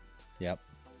crossed. Yep.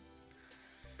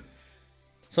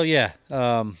 So yeah,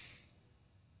 I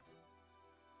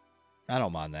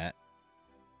don't mind that.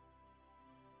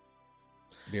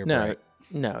 Beer break.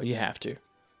 No, you have to.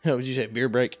 What would you say? Beer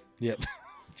break? Yep.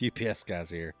 UPS guy's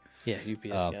here. Yeah,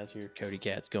 UPS guy's here. Cody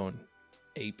Cat's going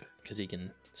ape because he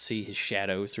can see his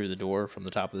shadow through the door from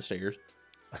the top of the stairs.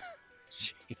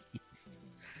 Jeez.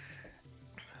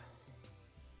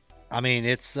 I mean,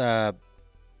 it's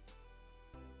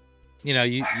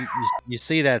you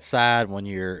see that side when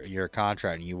you're a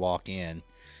contractor and you walk in.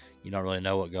 You don't really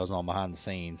know what goes on behind the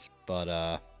scenes,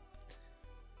 but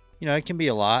it can be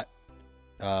a lot.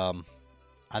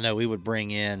 I know we would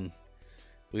bring in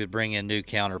new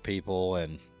counter people,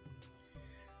 and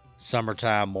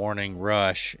summertime morning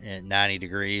rush at 90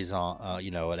 degrees on at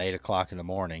 8:00 in the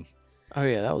morning. Oh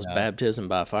yeah, that was baptism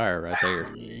by fire right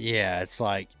there. Yeah, it's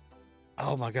like,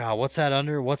 oh my God, what's that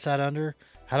under? What's that under?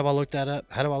 How do I look that up?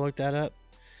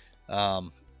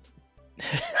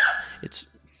 It's,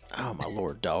 oh my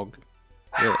Lord, dog.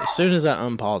 Yeah, as soon as I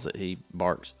unpause it, he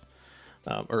barks,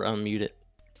 or unmute it.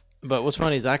 But what's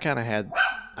funny is I kind of had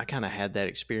that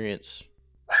experience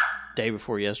day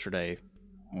before yesterday.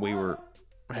 We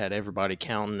had everybody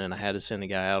counting, and I had to send a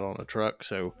guy out on a truck.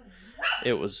 So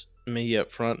it was me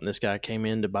up front, and this guy came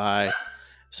in to buy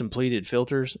some pleated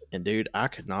filters. And dude, I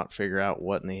could not figure out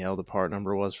what in the hell the part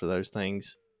number was for those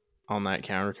things on that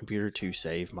counter computer to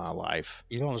save my life.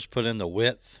 You don't just put in the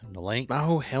width and the length?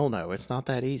 Oh, hell no. It's not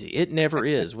that easy. It never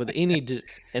is with any,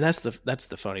 and that's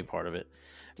the funny part of it.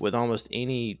 With almost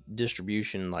any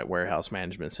distribution like warehouse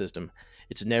management system,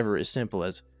 it's never as simple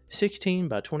as 16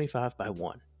 by 25 by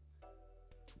 1.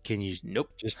 Can you Nope.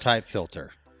 just type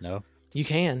filter? No? You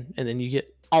can, and then you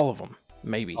get all of them,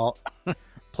 maybe.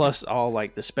 Plus all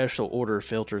like the special order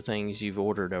filter things you've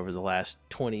ordered over the last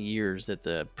 20 years that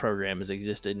the program has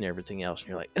existed and everything else. And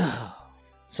you're like, oh.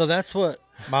 So that's what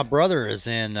my brother is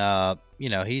in.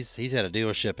 He's at a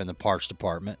dealership in the parts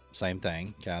department. Same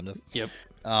thing, kind of. Yep.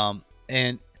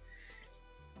 And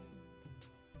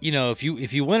if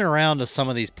you went around to some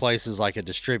of these places like a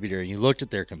distributor and you looked at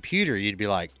their computer, you'd be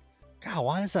like, God,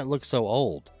 why does that look so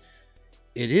old?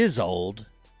 It is old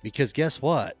because guess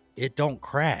what? It don't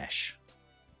crash.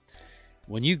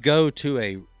 When you go to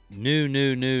a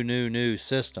new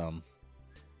system,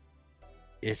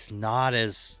 it's not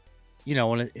as,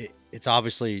 when it's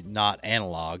obviously not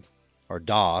analog or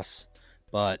DOS,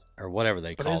 or whatever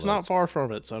they call it. But it's not far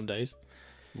from it some days.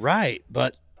 Right,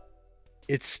 but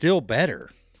it's still better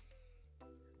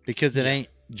because it ain't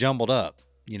jumbled up,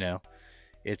 you know.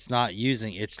 It's not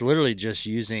using, it's literally just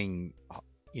using,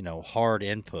 you know, hard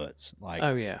inputs like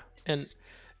Oh yeah. And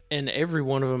every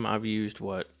one of them I've used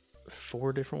what,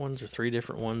 4 different ones or 3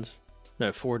 different ones?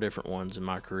 No, 4 different ones in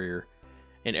my career.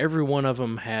 And every one of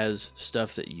them has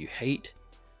stuff that you hate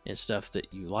and stuff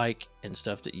that you like and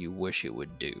stuff that you wish it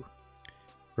would do.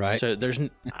 right. So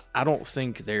I don't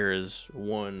think there is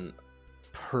one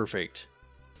perfect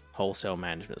wholesale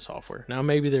management software. Now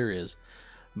maybe there is,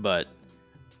 but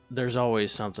there's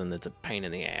always something that's a pain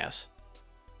in the ass.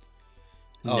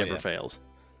 Never fails.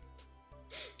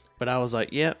 But I was like,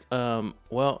 yeah,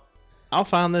 well, I'll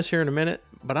find this here in a minute,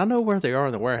 but I know where they are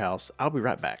in the warehouse. I'll be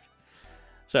right back.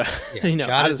 So, Yeah,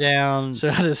 jot it down. So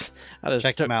I just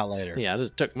check them out later. Yeah, I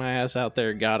just took my ass out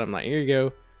there, got them, like, here you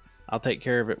go. I'll take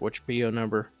care of it. What's your PO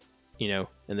number? You know,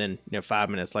 and then, 5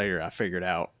 minutes later, I figured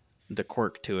out the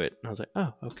quirk to it. And I was like,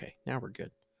 oh, okay, now we're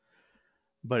good.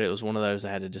 But it was one of those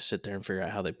I had to just sit there and figure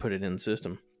out how they put it in the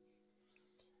system.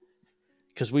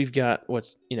 Because we've got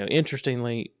what's,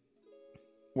 interestingly,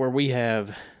 where we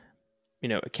have,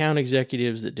 account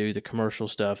executives that do the commercial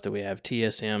stuff, that we have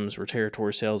TSMs or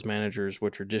territory sales managers,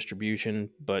 which are distribution,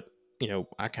 but,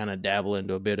 I kind of dabble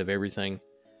into a bit of everything.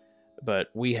 But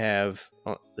we have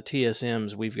the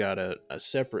TSMs, we've got a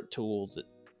separate tool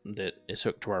that is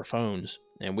hooked to our phones,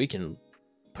 and we can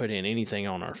put in anything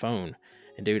on our phone.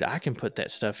 And dude, I can put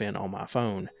that stuff in on my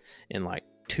phone in like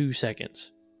 2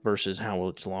 seconds versus how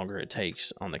much longer it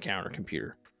takes on the counter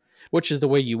computer, which is the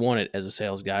way you want it as a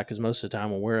sales guy. Because most of the time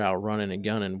when we're out running and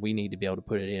gunning, we need to be able to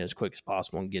put it in as quick as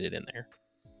possible and get it in there.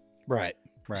 Right.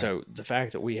 So the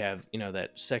fact that we have,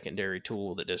 that secondary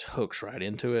tool that just hooks right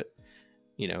into it,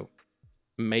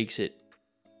 makes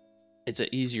it's an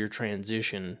easier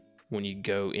transition when you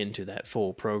go into that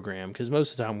full program. Because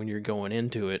most of the time when you're going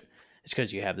into it, it's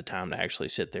because you have the time to actually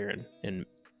sit there and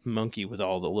monkey with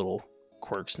all the little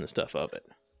quirks and the stuff of it.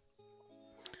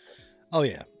 Oh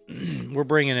yeah. We're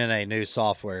bringing in a new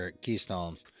software at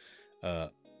Keystone,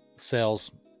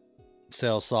 sales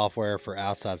software for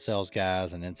outside sales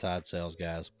guys and inside sales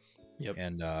guys. Yep.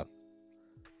 And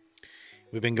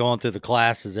we've been going through the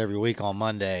classes every week on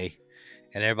Monday,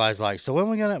 and everybody's like, "So when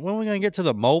we gonna get to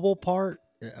the mobile part?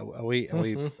 Are we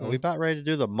about ready to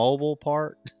do the mobile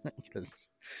part?" Because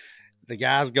the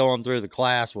guys going through the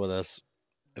class with us,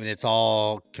 I mean, it's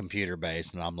all computer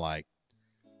based, and I'm like,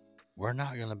 we're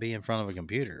not going to be in front of a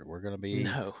computer. We're going to be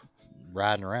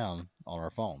riding around on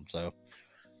our phone. So,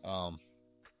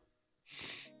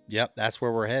 yep, that's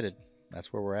where we're headed.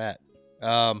 That's where we're at.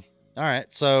 All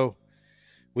right. So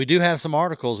we do have some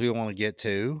articles we want to get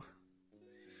to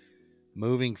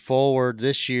moving forward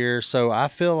this year. So I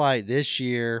feel like this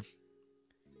year,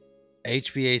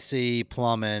 HVAC,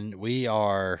 plumbing,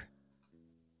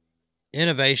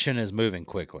 innovation is moving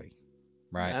quickly,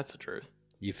 right? That's the truth.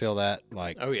 You feel that?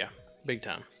 Like, oh yeah, big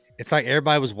time. It's like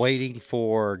everybody was waiting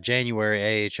for January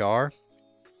AHR,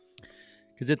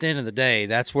 because at the end of the day,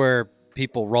 that's where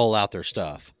people roll out their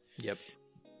stuff. Yep.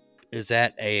 Is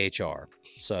that AHR?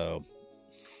 So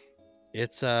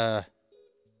it's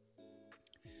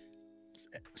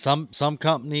some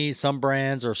companies, some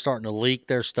brands are starting to leak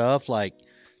their stuff. Like,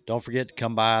 don't forget to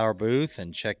come by our booth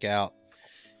and check out.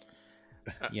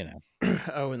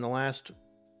 Oh, in the last,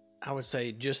 I would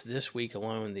say just this week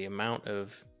alone, the amount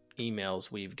of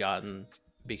emails we've gotten,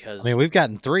 because we've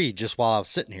gotten 3 just while I was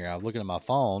sitting here. I was looking at my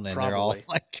phone, and they're all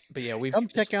like, but yeah, we've come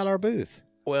check out our booth.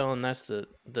 Well, and that's the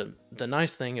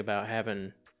nice thing about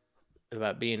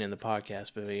being in the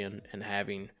podcast pavilion and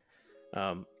having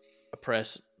a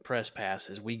press pass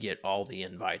is we get all the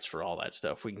invites for all that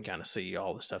stuff. We can kind of see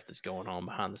all the stuff that's going on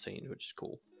behind the scenes, which is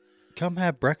cool. Come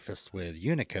have breakfast with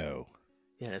Unico.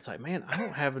 Yeah, it's like, man, I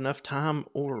don't have enough time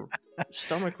or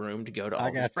stomach room to go to all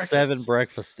I got these 7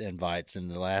 breakfast invites in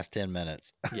the last 10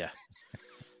 minutes. Yeah.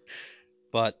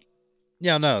 But,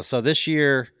 no. So this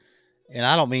year, and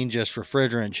I don't mean just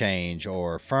refrigerant change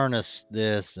or furnace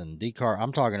this and decar.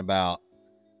 I'm talking about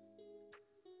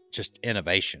just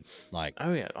innovation. Like,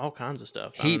 oh yeah, all kinds of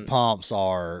stuff. Heat pumps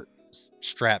are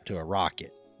strapped to a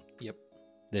rocket. Yep.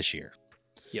 This year.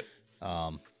 Yep.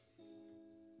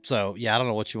 So yeah, I don't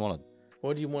know what you want to.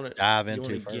 What do you want to dive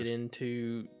into first?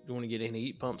 You want to get into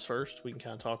heat pumps first? We can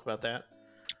kind of talk about that.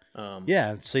 Yeah,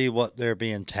 and see what they're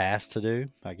being tasked to do,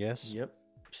 I guess. Yep.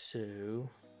 So,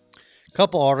 a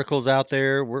couple articles out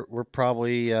there. We're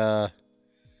probably.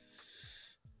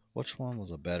 Which one was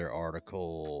a better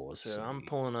article? I'm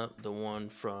pulling up the one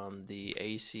from the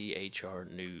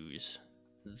ACHR News.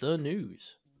 The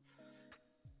News.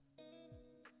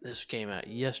 This came out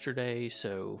yesterday,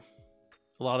 so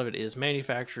a lot of it is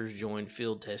manufacturers joined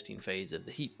field testing phase of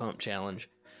the heat pump challenge,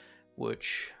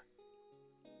 which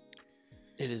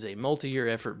it is a multi-year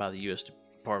effort by the U.S.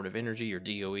 Department of Energy, or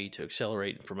DOE, to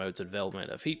accelerate and promote the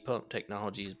development of heat pump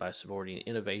technologies by supporting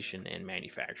innovation and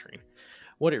manufacturing.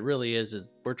 What it really is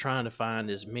we're trying to find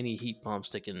as many heat pumps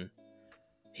that can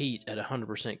heat at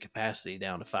 100% capacity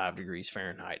down to 5 degrees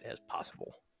Fahrenheit as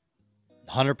possible.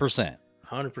 100%.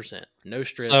 100%. No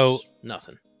strips, So,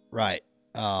 nothing. Right.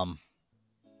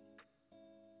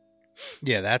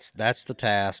 Yeah, that's the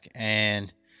task,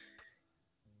 and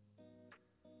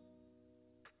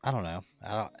I don't know.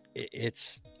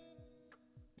 It's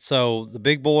so the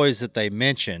big boys that they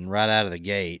mention right out of the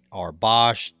gate are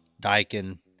Bosch,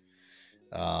 Daikin,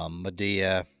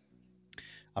 Medea.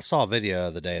 I saw a video the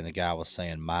other day, and the guy was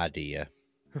saying Midea.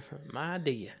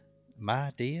 Midea.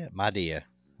 I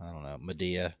don't know,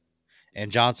 Medea,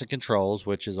 and Johnson Controls,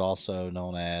 which is also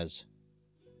known as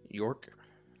York.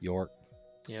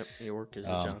 Yep, York is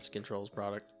a Johnson Controls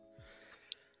product.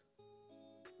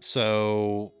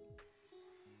 So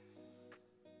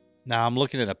now I'm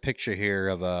looking at a picture here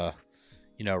of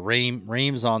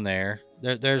Reams on there.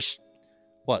 There's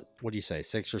what do you say,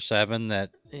 6 or 7 that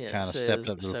kind of stepped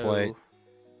up to the plate?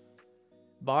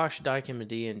 Bosch, Daikin,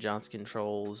 Medea, and Johnson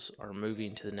Controls are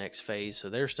moving to the next phase,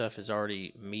 so their stuff is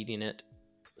already meeting it.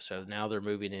 So now they're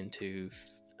moving into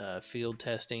field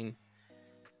testing.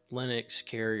 Lennox,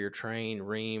 Carrier, Train,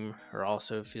 Ream are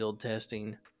also field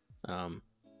testing,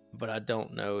 but I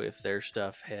don't know if their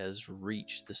stuff has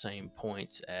reached the same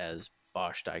points as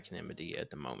Bosch, Daikin, and Medea at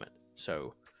the moment.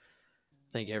 So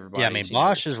I think everybody. Yeah, I mean,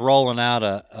 Bosch is rolling out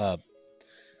a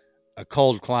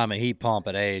cold climate heat pump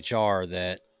at AHR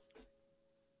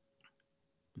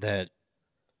that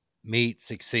meets,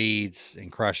 exceeds,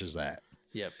 and crushes that.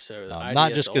 Yep. So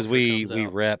not just because we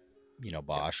rep,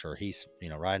 Bosch, yep. or he's,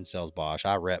 Rhydon and Sal's Bosch.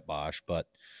 I rep Bosch, but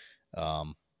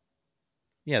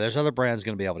yeah, there's other brands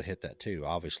going to be able to hit that too,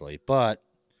 obviously. But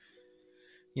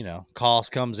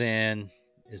cost comes in.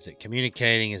 Is it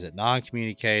communicating? Is it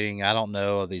non-communicating? I don't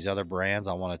know of these other brands.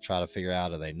 I want to try to figure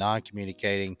out, are they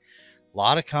non-communicating? A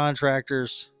lot of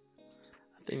contractors,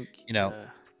 I think,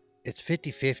 it's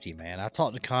 50-50, man. I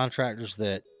talk to contractors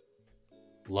that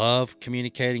love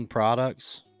communicating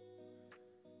products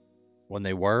when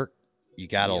they work. You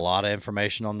got a lot of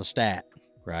information on the stat,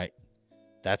 right?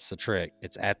 That's the trick.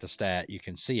 It's at the stat. You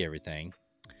can see everything.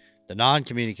 The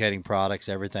non-communicating products,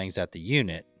 everything's at the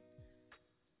unit,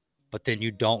 but then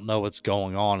you don't know what's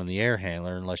going on in the air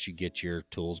handler unless you get your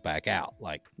tools back out,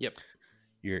 like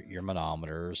your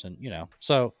manometers, and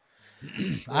so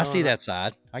I see that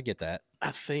side. I get that.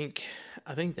 I think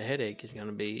the headache is going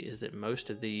to be is that most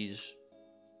of these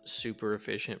super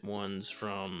efficient ones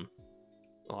from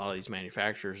a lot of these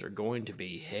manufacturers are going to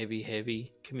be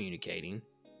heavy communicating.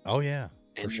 Oh yeah,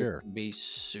 for sure. Be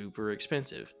super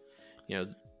expensive.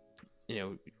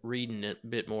 Reading a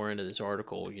bit more into this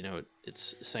article,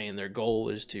 it's saying their goal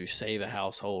is to save a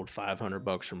household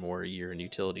 $500 or more a year in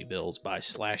utility bills by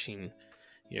slashing,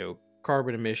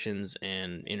 carbon emissions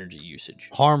and energy usage.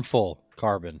 Harmful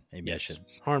carbon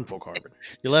emissions. Yes, harmful carbon.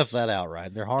 You left that out,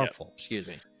 right? They're harmful. Yep, excuse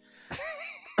me.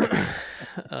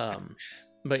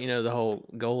 But the whole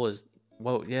goal is,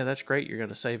 well, yeah, that's great. You're going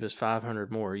to save us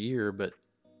 $500 more a year, but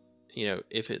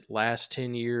if it lasts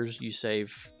 10 years, you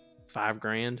save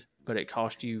 $5,000, but it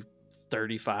cost you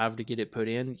 35 to get it put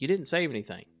in. You didn't save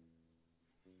anything.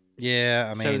 Yeah,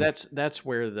 I mean, so that's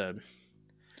where the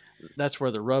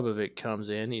rub of it comes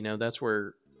in. That's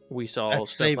where we saw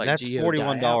stuff like that's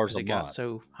 $41 a month. Got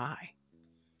so high.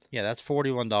 Yeah, that's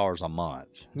 $41 a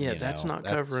month. Yeah, that's not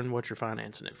covering what you're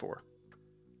financing it for.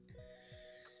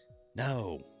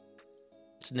 No,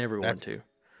 it's never going to.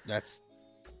 That's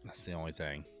the only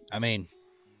thing. I mean,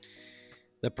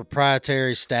 the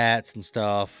proprietary stats and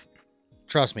stuff.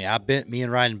 Trust me, me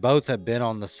and Ryan both have been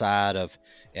on the side of,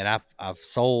 and I've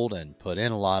sold and put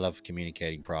in a lot of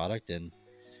communicating product, and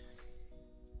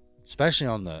especially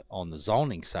on the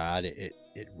zoning side, it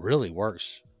really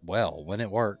works well when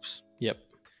it works. Yep.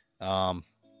 The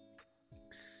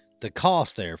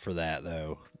cost there for that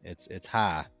though, it's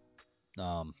high.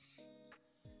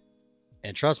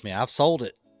 And trust me, I've sold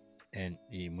it, and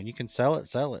when you can sell it,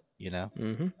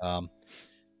 Mm-hmm.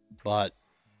 But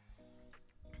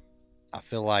I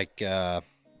feel like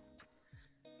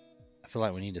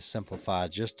we need to simplify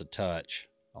just a touch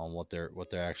on what they're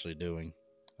actually doing.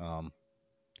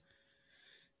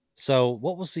 So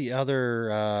what was the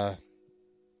other?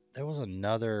 There was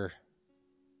another.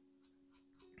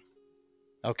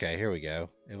 Okay, here we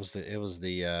go. It was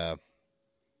the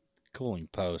Cooling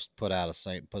Post put out the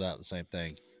same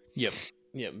thing. Yep,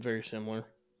 very similar.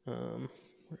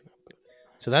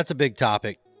 So that's a big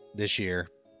topic this year.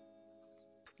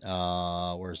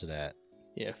 Where's it at?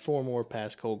 Yeah, 4 more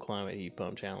past cold climate heat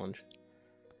pump challenge.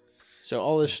 So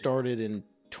all this started in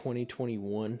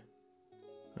 2021.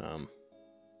 Let's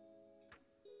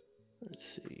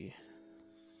see.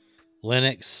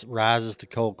 Lennox rises to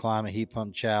cold climate heat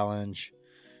pump challenge.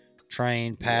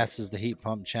 Train passes the heat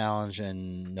pump challenge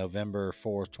in November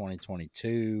 4th,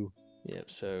 2022.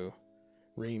 Yep, so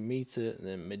Rheem meets it, and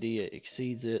then Medea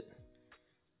exceeds it,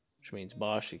 which means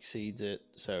Bosch exceeds it.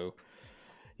 So,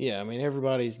 yeah, I mean,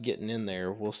 everybody's getting in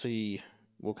there. We'll see.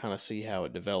 We'll kind of see how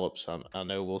it develops. I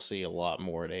know we'll see a lot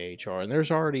more at AHR. And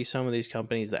there's already some of these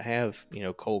companies that have,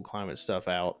 cold climate stuff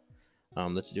out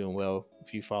that's doing well.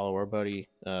 If you follow our buddy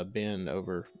Ben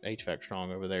over HVAC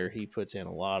Strong over there, he puts in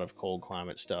a lot of cold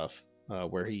climate stuff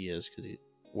where he is because he's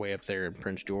way up there in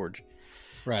Prince George.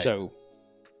 Right. So,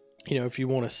 if you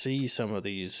want to see some of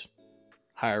these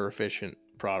higher efficient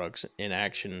products in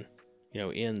action,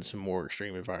 in some more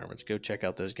extreme environments, go check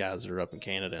out those guys that are up in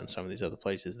Canada and some of these other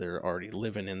places that are already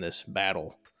living in this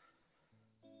battle.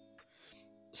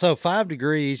 So 5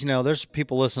 degrees, there's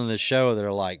people listening to this show that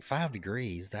are like, 5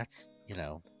 degrees, that's,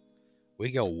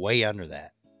 we go way under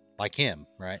that, like him,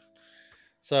 right?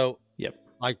 So, Yep.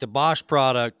 Like the Bosch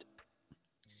product,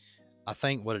 I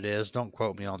think what it is, don't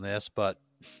quote me on this, but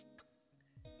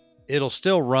it'll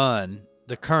still run,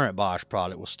 the current Bosch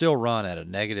product will still run at a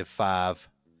 -5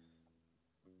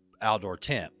 outdoor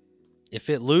temp. If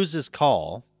it loses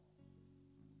call,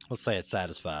 let's say it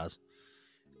satisfies,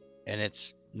 and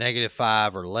it's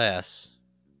 -5 or less,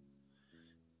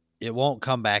 it won't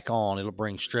come back on. It'll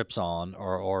bring strips on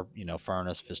or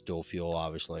furnace if it's dual fuel,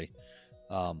 obviously.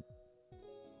 And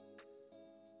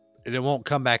it won't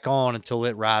come back on until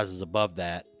it rises above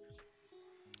that.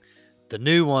 The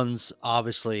new ones,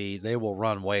 obviously, they will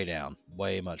run way down,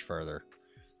 way much further.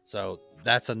 So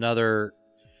that's another,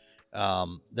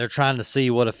 they're trying to see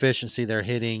what efficiency they're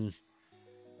hitting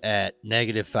at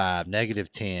 -5,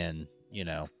 -10,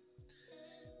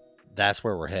 that's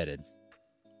where we're headed.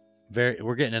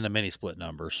 We're getting into mini split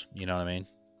numbers. You know what I mean?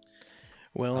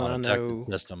 Well, On and a I ducted know,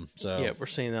 system. So yeah, we're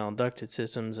seeing that on ducted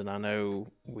systems, and I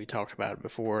know we talked about it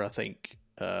before. I think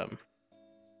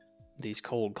these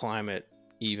cold climate,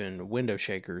 even window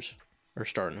shakers, are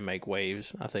starting to make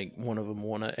waves. I think one of them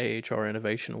won an AHR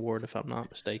Innovation Award, if I'm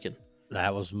not mistaken.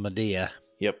 that was Medea.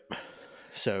 Yep.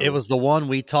 So It was the one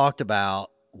we talked about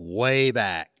way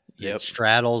back. Yep. It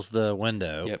straddles the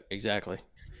window. Yep, exactly.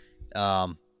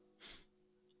 So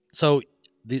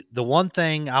the one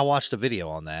thing, I watched a video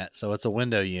on that. So it's a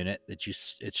window unit that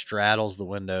it straddles the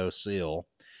window sill,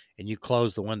 and you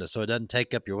close the window, so it doesn't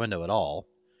take up your window at all.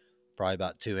 Probably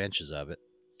about 2 inches of it.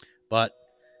 But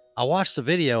I watched the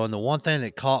video, and the one thing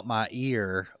that caught my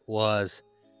ear was,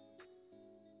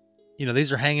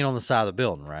 these are hanging on the side of the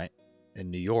building, right?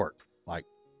 In New York, like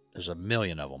there's a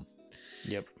million of them.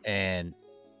 Yep. And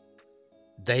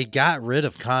they got rid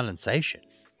of condensation.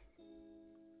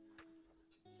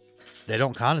 They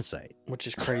don't condensate, which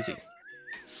is crazy.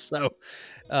 So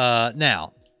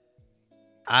now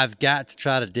I've got to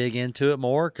try to dig into it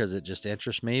more because it just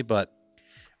interests me. But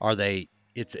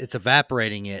it's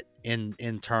evaporating it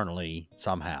internally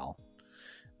somehow.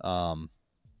 And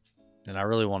I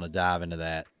really want to dive into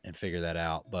that and figure that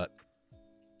out. But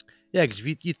yeah, because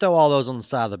if you throw all those on the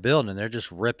side of the building and they're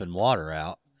just ripping water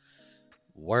out,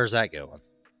 where's that going?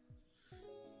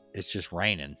 It's just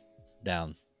raining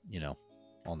down,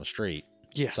 on the street,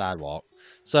 sidewalk.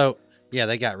 So yeah,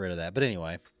 they got rid of that. But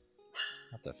anyway,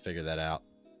 I have to figure that out.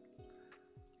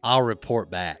 I'll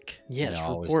report back. Yes,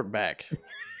 report back.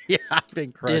 Yeah, I've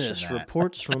been crushing Dennis that.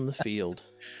 reports from the field.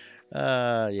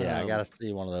 I got to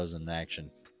see one of those in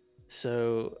action.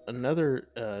 So another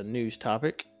news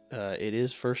topic. It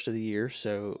is first of the year,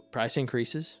 so price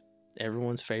increases.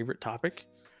 Everyone's favorite topic.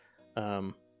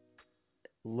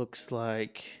 Looks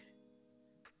like,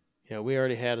 we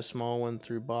already had a small one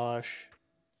through Bosch,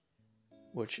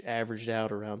 which averaged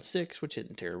out around 6, which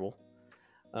isn't terrible.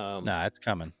 Nah, it's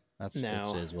coming. It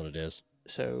is what it is.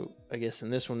 So I guess in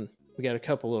this one, we got a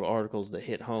couple little articles that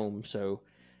hit home. So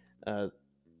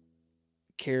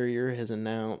Carrier has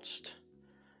announced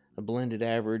a blended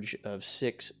average of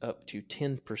 6 up to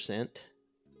 10%,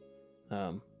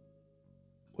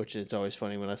 which is always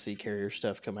funny when I see Carrier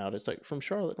stuff come out. It's like from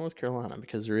Charlotte, North Carolina,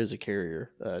 because there is a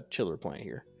Carrier chiller plant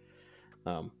here.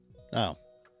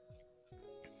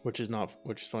 Which is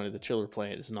funny. The chiller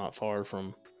plant is not far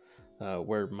from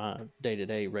where my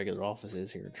day-to-day regular office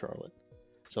is here in Charlotte.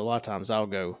 So a lot of times I'll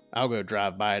go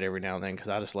drive by it every now and then because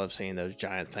I just love seeing those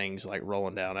giant things like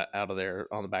rolling down out of there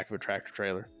on the back of a tractor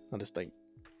trailer. I just think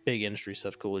big industry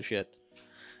stuff cool as shit.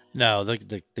 No,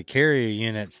 the carrier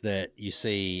units that you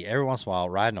see every once in a while,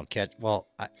 Rhydon will catch. Well,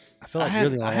 I feel like you're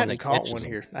the I only one hadn't that caught catches one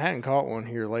them. here. I hadn't caught one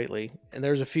here lately, and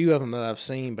there's a few of them that I've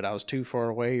seen, but I was too far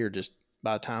away, or just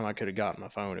by the time I could have gotten my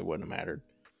phone, it wouldn't have mattered.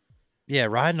 Yeah,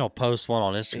 Rhydon will post one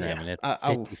on Yeah, Instagram, and it's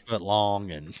I 50 foot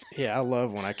long and yeah, I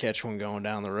love when I catch one going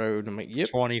down the road. I'm like, yep.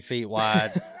 20 feet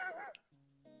wide.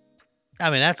 I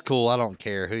mean, that's cool. I don't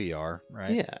care who you are,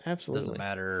 right? Yeah, Doesn't absolutely.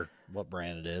 matter what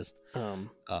brand it is.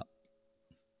 Um, Uh,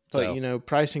 but so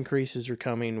price increases are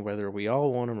coming, whether we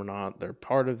all want them or not. They're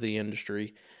part of the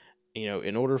industry.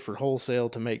 In order for wholesale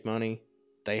to make money,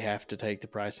 they have to take the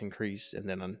price increase,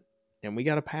 and we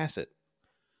got to pass it.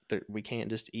 We can't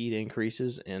just eat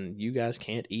increases, and you guys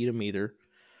can't eat them either,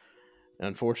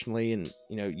 unfortunately. And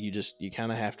you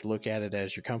kind of have to look at it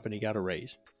as your company got a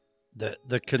raise.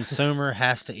 the consumer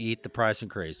has to eat the price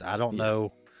increase. I don't Yeah.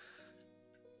 know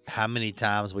how many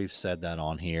times we've said that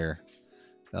on here.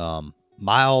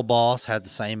 My old boss had the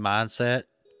same mindset.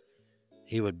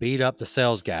 He would beat up the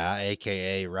sales guy,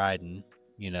 aka Rhydon,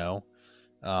 you know,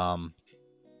 um,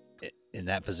 in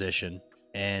that position,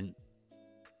 and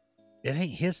it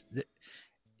ain't his.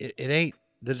 It ain't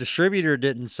the distributor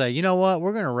didn't say, you know what,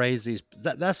 we're going to raise these.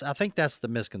 That's I think that's the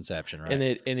misconception, And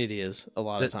right? it is a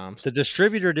lot of The times. the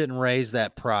distributor didn't raise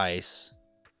that price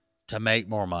to make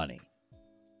more money,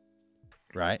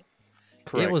 right? It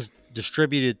Correct. was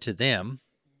distributed to them,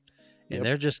 and Yep.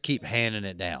 they're just keep handing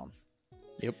it down.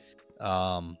 Yep.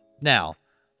 Now,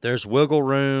 there's wiggle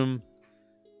room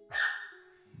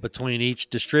between each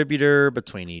distributor,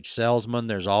 between each salesman.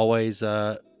 There's always,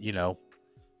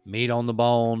 meat on the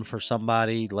bone for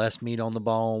somebody, less meat on the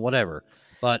bone, whatever.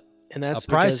 But And a that's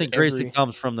price because increase that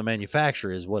comes from the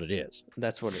manufacturer is what it is.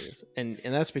 that's what it is. And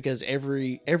that's because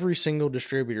every single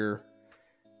distributor,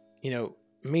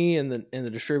 me and the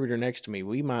distributor next to me,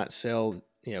 we might sell,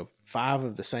 5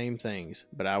 of the same things,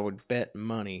 but I would bet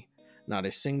money not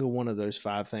a single one of those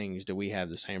 5 things do we have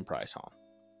the same price on.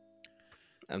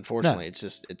 No, Unfortunately,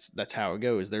 that's how it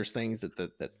goes. There's things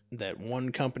that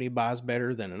one company buys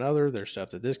better than another. There's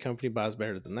stuff that this company buys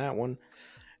better than that one.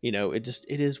 It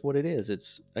is what it is.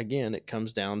 It's, again, it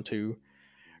comes down to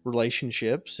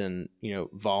relationships and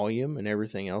volume and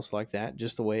everything else like that,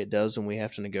 just the way it does when we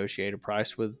have to negotiate a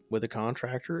price with a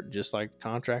contractor, just like the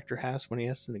contractor has when he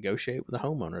has to negotiate with a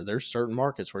homeowner. There's certain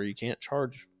markets where you can't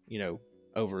charge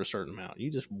over a certain amount. You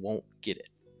just won't get it.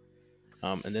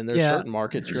 And then there's yeah, certain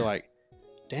markets you're like,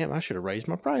 damn, I should have raised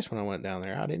my price when I went down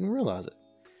there. I didn't realize it.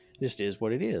 It just is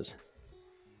what it is.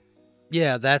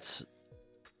 yeah. That's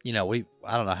I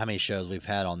don't know how many shows we've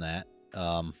had on that.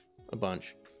 A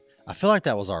bunch. I feel like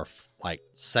that was our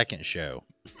second show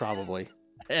Probably.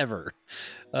 ever.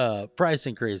 Price I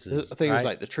increases, think it was right?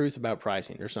 like the truth about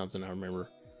pricing or something. I remember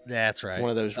That's right. one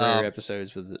of those rare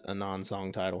episodes with a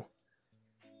non-song title.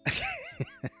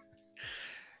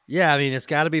 Yeah, I mean, it's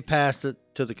got to be passed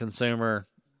to the consumer,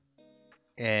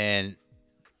 and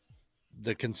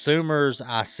the consumers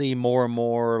I see more and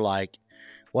more. Like,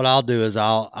 what I'll do is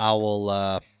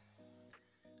I'll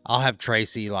have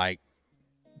Tracy like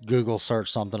Google search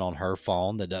something on her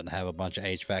phone that doesn't have a bunch of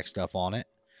HVAC stuff on it,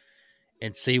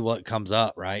 and see what comes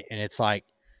up, right? And it's like,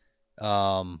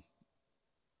 um,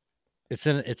 it's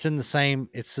in the same,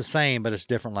 it's the same, but it's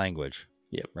different language,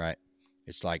 Yep. right?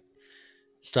 It's like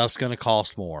stuff's going to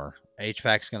cost more.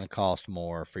 HVAC's going to cost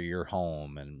more for your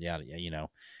home, and yeah,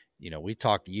 we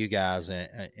talk to you guys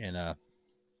in a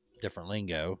different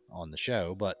lingo on the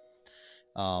show, but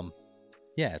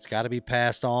yeah, it's got to be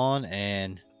passed on,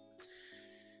 and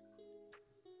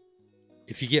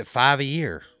if you get 5 a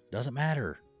year, doesn't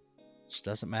matter. It just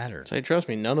doesn't matter. Say, trust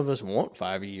me, none of us want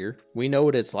 5 a year. We know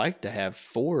what it's like to have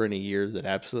 4 in a year that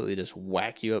absolutely just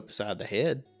whack you up beside the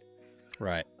head.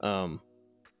 Right. I'm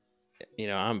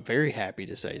very happy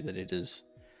to say that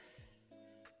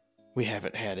we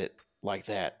haven't had it like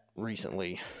that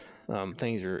recently.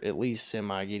 Things are at least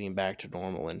semi getting back to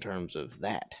normal in terms of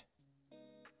that.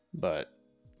 But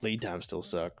lead times still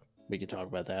suck. We could talk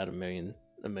about that a million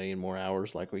more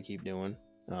hours like we keep doing.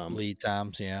 Lead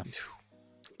times, yeah.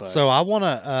 But So I want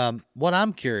to, what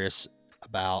I'm curious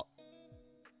about,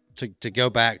 to go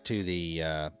back to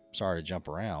the, sorry to jump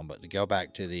around, but to go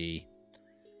back to the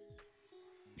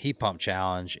heat pump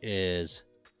challenge is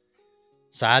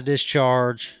side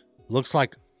discharge. Looks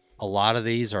like a lot of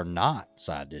these are not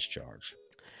side discharge.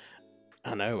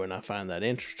 I know, and I find that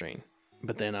interesting.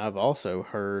 But then I've also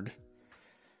heard,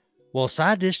 Well,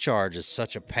 side discharge is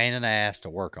such a pain in the ass to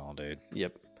work on, dude.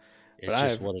 yep. It's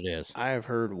just what it is. I have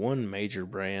heard one major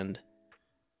brand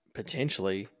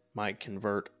potentially might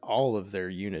convert all of their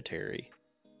unitary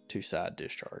to side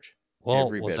discharge. Well,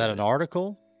 Every was bit that of an it.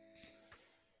 article?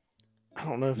 I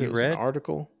don't know if You it was an read?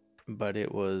 article, but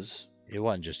it was. It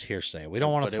wasn't just hearsay. We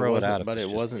don't want to But it throw it out wasn't. if But it's it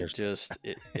just wasn't hearsay. just.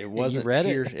 It You wasn't read it?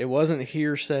 here. It wasn't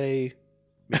hearsay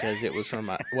because it was from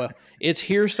a. Well, it's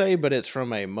hearsay, but it's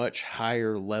from a much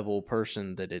higher level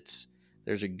person.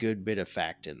 There's a good bit of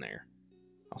fact in there.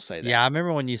 I'll say that. Yeah, I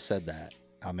remember when you said that.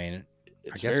 I mean, I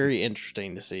It's guess. very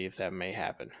interesting to see if that may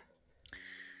happen.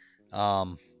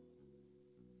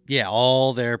 Yeah,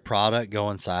 all their product go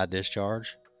inside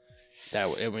discharge.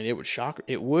 It would shock.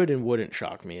 It would and wouldn't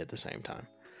shock me at the same time.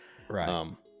 Right.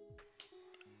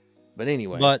 But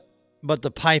anyway. But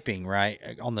the piping, right,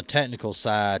 on the technical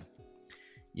side,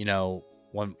 you know,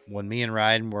 when me and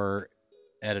Ryan were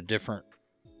at a different,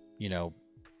 you know,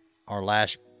 our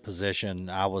last position,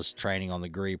 I was training on the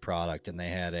GRE product, and they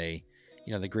had the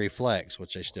GRE Flex,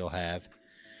 which they still have.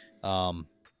 The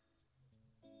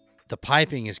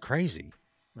piping is crazy,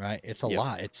 right? It's a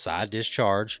lot. It's side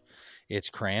discharge. It's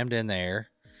crammed in there.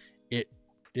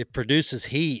 It produces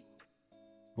heat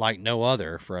like no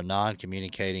other for a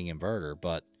non-communicating inverter,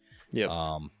 but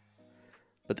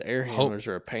but the air handlers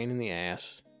are a pain in the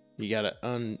ass. You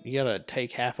gotta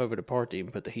take half of it apart to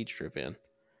even put the heat strip in.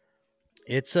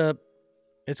 It's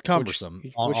cumbersome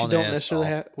which on you the don't install. necessarily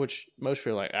have. Which most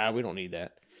people are like, we don't need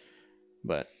that.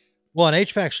 But an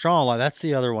HVAC strong, like that's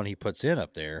the other one he puts in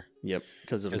up there. Yep,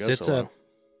 because it'll go so low.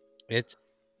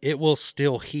 It will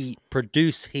still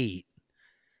produce heat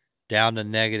down to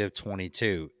negative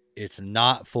 22. It's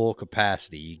not full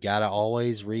capacity. You got to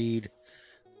always read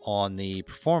on the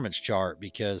performance chart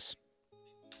because,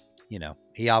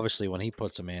 he obviously, when he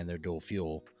puts them in, they're dual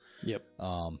fuel. Yep.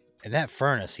 And that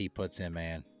furnace he puts in,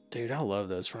 man. Dude, I love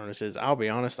those furnaces. I'll be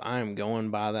honest, I am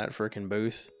going by that freaking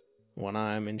booth when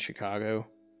I'm in Chicago.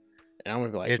 And I'm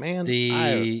going to be like, it's man,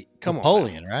 the come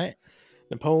Napoleon, on, right?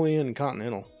 Napoleon and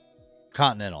Continental.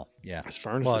 Continental, yeah. It's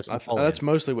furnaces. That's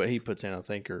mostly what he puts in, I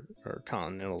think, are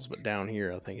Continentals. But down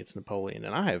here, I think it's Napoleon.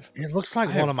 And it looks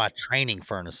like one of my training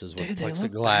furnaces with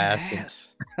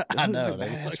plexiglass. I know, they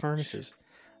badass furnaces.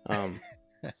 And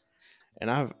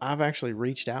I've actually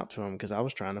reached out to him because I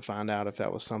was trying to find out if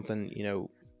that was something,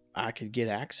 I could get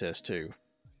access to,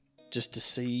 just to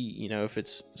see, if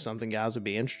it's something guys would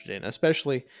be interested in,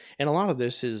 especially. And a lot of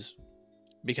this is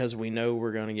because we know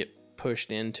we're going to get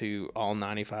pushed into all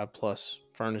 95 plus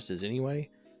furnaces anyway.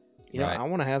 Right. I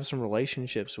want to have some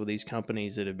relationships with these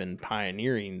companies that have been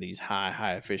pioneering these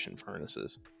high efficient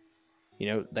furnaces.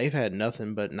 They've had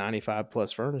nothing but 95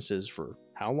 plus furnaces for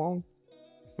how long?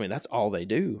 I mean, that's all they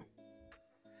do.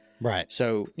 Right.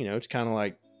 So, it's kind of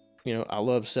like, I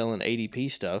love selling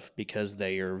ADP stuff because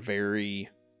they are very,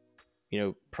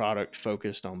 product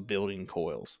focused on building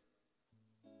coils.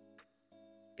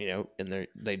 And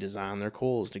they design their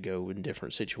coils to go in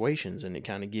different situations, and it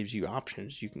kind of gives you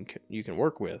options you can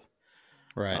work with.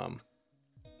 Right.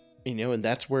 And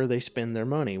that's where they spend their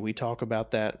money. We talk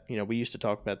about that. We used to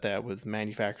talk about that with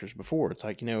manufacturers before. It's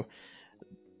like,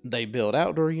 they build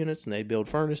outdoor units and they build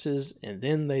furnaces and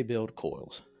then they build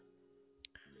coils.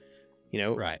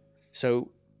 Right. So,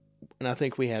 and I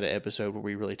think we had an episode where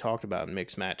we really talked about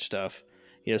mix match stuff.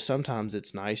 Sometimes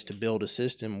it's nice to build a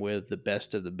system with the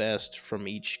best of the best from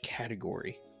each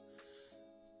category.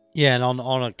 Yeah, and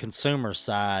on a consumer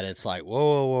side, it's like,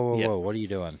 whoa, what are you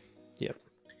doing? Yep.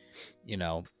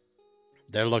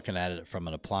 They're looking at it from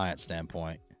an appliance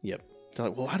standpoint. Yep. They're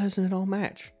like, well, why doesn't it all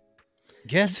match?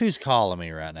 Guess who's calling me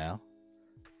right now?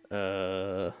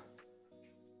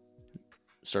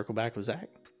 Circle back with Zach.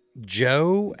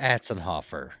 Joe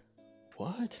Atzenhofer.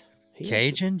 What?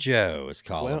 Cajun Joe is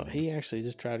calling me. Well, he actually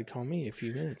just tried to call me a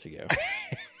few minutes ago.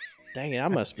 Dang it, I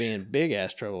must be in big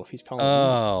ass trouble if he's calling me.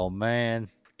 Oh,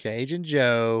 man. Cajun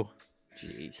Joe.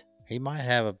 Jeez. He might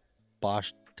have a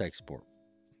Bosch tech support.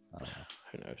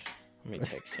 Who knows? Let me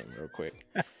text him real quick.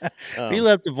 If he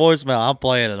left a voicemail, I'm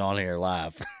playing it on here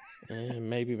live.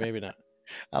 Maybe not.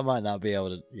 I might not be able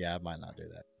to. Yeah, I might not do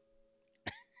that.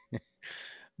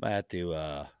 Might have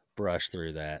to brush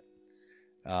through that.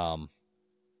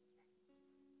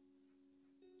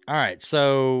 All right,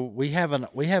 so we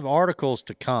have articles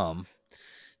to come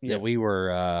that we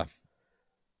were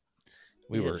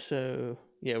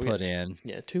put in.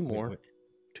 Yeah, two more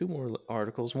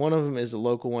articles. One of them is a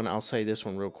local one. I'll say this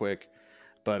one real quick,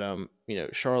 but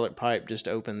Charlotte Pipe just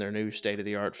opened their new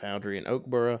state-of-the-art foundry in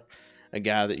Oakboro. A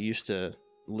guy that used to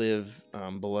live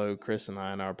below Chris and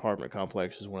I in our apartment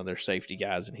complex is one of their safety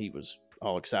guys, and he was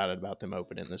all excited about them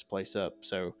opening this place up.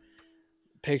 So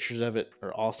pictures of it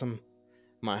are awesome.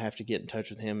 Might have to get in touch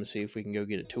with him and see if we can go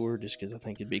get a tour, just because I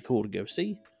think it'd be cool to go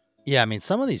see. Yeah, I mean,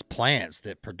 some of these plants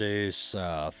that produce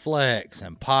flex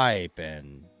and pipe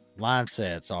and line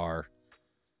sets are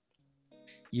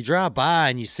you drive by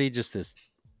and you see just this,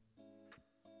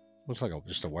 looks like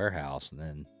just a warehouse, and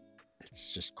then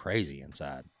it's just crazy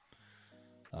inside.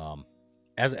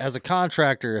 As a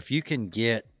contractor, if you can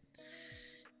get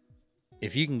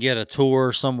a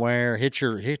tour somewhere, hit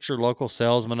your local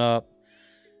salesman up.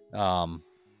 I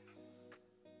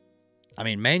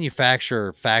mean,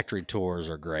 manufacturer factory tours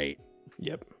are great.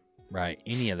 Yep. Right.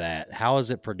 Any of that. How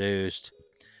is it produced?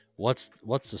 What's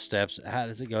the steps? How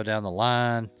does it go down the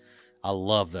line? I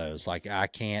love those. Like, I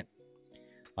can't,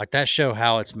 like that show,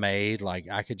 How It's Made. Like,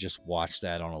 I could just watch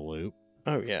that on a loop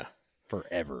Oh yeah.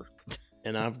 forever.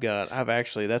 And I've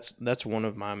actually, that's one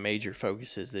of my major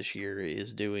focuses this year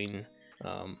is doing,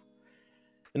 and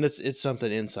it's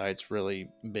something Insight's really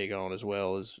big on as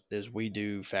well, is we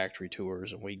do factory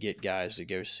tours and we get guys to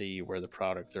go see where the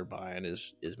product they're buying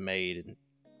is made in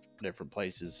different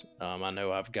places. I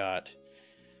know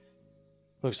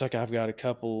looks like I've got a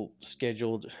couple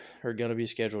scheduled, or going to be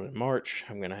scheduled in March.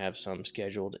 I'm going to have some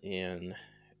scheduled in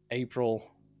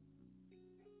April.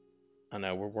 I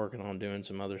know we're working on doing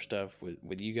some other stuff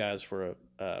with you guys for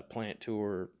a plant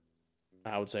tour.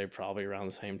 I would say probably around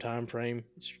the same time frame.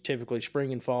 It's typically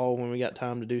spring and fall when we got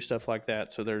time to do stuff like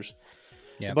that. So there's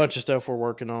a bunch of stuff we're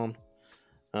working on.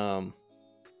 And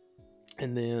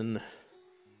then,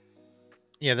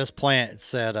 yeah, this plant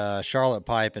said Charlotte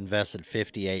Pipe invested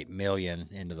 $58 million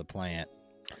into the plant.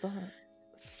 I thought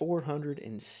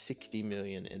 $460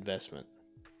 million investment.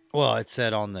 Well, it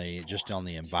said on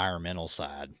the environmental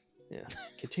side. Yeah.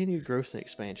 Continued growth and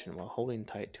expansion while holding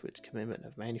tight to its commitment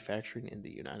of manufacturing in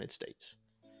the United States.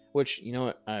 Which, you know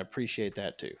what, I appreciate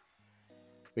that too.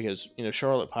 Because,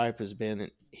 Charlotte Pipe has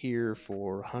been here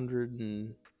for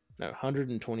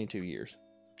 122 years.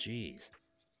 Jeez.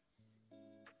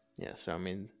 Yeah, so I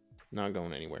mean, not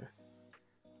going anywhere.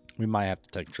 We might have to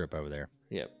take a trip over there.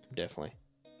 Yep, definitely.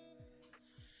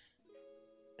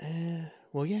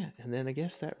 Well, yeah, and then I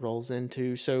guess that rolls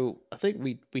into, so I think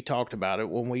we talked about it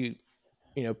when we,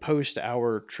 post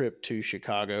our trip to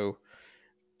Chicago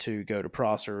to go to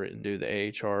Prosser and do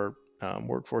the AHR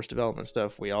Workforce Development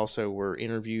stuff. We also were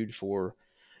interviewed for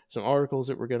some articles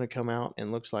that were going to come out,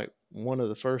 and looks like one of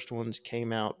the first ones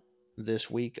came out this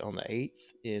week on the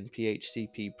 8th in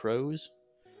PHCP Pros.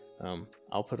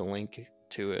 I'll put a link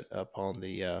to it up on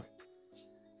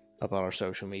our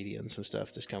social media and some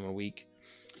stuff this coming week.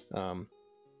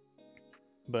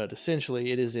 But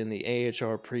essentially, it is in the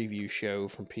AHR preview show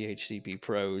from PHCP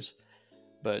Pros.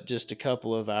 But just a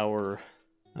couple of our,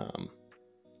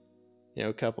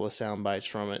 a couple of sound bites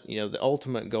from it. The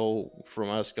ultimate goal from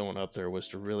us going up there was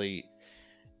to really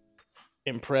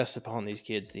impress upon these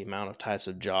kids the amount of types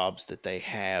of jobs that they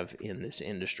have in this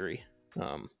industry.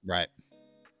 Right.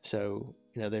 So,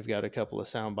 they've got a couple of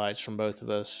sound bites from both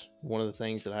of us. One of the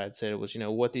things that I had said was,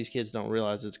 what these kids don't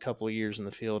realize is a couple of years in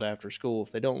the field after school,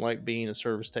 if they don't like being a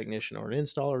service technician or an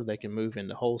installer, they can move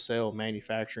into wholesale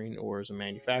manufacturing or as a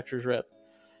manufacturer's rep.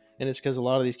 And it's because a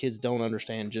lot of these kids don't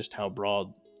understand just how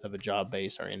broad of a job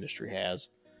base our industry has.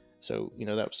 So,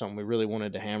 that was something we really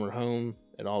wanted to hammer home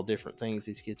at all different things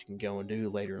these kids can go and do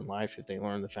later in life if they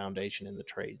learn the foundation in the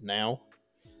trade now.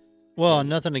 Well,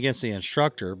 nothing against the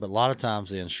instructor, but a lot of times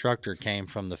the instructor came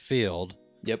from the field.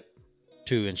 Yep.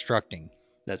 To instructing.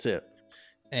 That's it.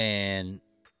 And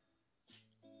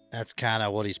that's kind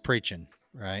of what he's preaching,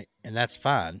 right? And that's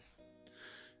fine.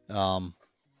 So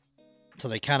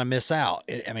they kind of miss out.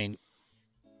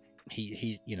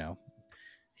 He's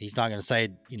not going to say,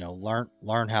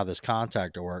 learn how this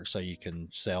contactor works so you can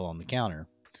sell on the counter.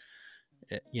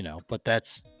 But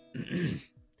that's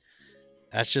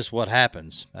that's just what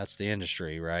happens. That's the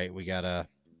industry, right? We gotta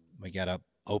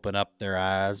open up their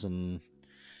eyes, and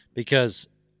because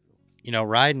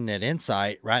Rhydon at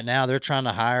Insight right now, they're trying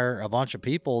to hire a bunch of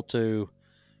people to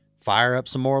fire up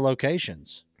some more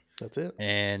locations. That's it.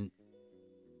 And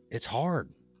it's hard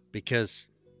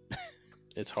because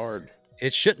it's hard.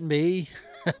 It shouldn't be,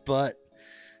 but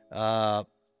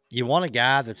you want a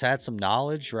guy that's had some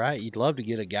knowledge, right? You'd love to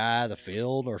get a guy in the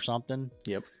field or something.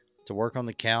 Yep. To work on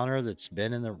the counter that's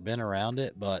been around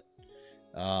it, but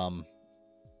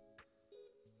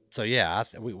so yeah,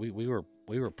 we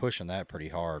were pushing that pretty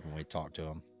hard when we talked to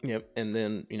him. Yep. And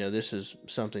then this is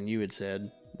something you had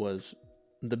said was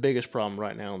the biggest problem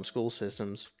right now in the school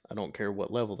systems. I don't care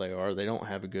what level they are, they don't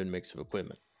have a good mix of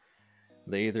equipment.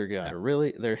 They either got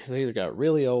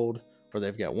really old, or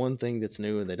they've got one thing that's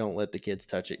new and they don't let the kids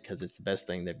touch it because it's the best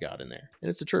thing they've got in there, and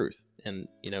it's the truth. And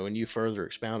and you further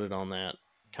expounded on that.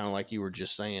 Kind of like you were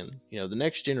just saying, the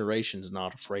next generation is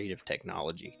not afraid of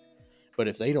technology, but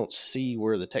if they don't see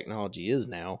where the technology is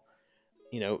now,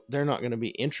 they're not going to be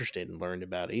interested in learning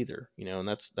about it either, and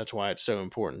that's why it's so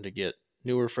important to get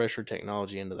newer, fresher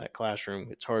technology into that classroom,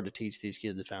 it's hard to teach these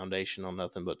kids the foundation on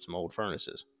nothing but some old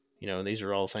furnaces. And these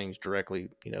are all things directly,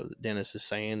 that Dennis is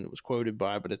saying, was quoted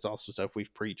by, but it's also stuff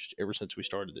we've preached ever since we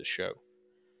started this show.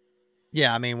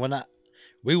 Yeah, I mean, when I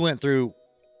went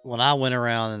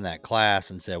around in that class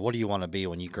and said, "What do you want to be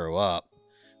when you grow up?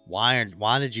 Why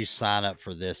did you sign up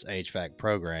for this HVAC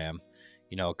program?"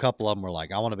 A couple of them were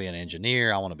like, "I want to be an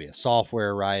engineer. I want to be a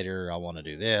software writer. I want to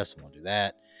do this. I want to do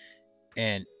that."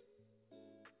 And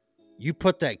you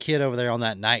put that kid over there on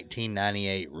that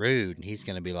 1998 Rude, and he's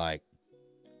going to be like,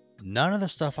 "None of the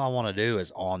stuff I want to do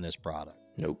is on this product."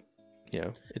 Nope.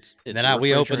 It's and then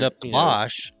we opened up the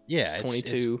Bosch. Yeah, it's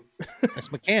 22. It's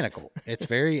mechanical. It's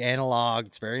very analog.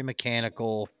 It's very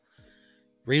mechanical.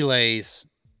 Relays,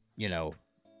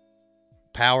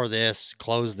 power this,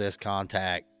 close this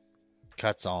contact,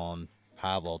 cuts on,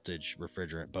 high voltage,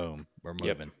 refrigerant, boom, we're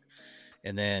moving. Yep.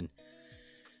 And then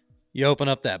you open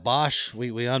up that Bosch.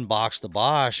 We unboxed the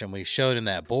Bosch and we showed him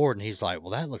that board, and he's like,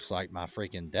 "Well, that looks like my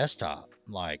freaking desktop.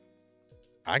 I'm like,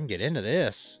 I can get into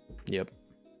this." Yep.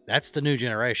 That's the new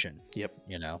generation. Yep.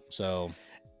 So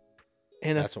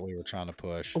and that's what we were trying to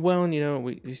push. Well, and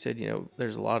we said,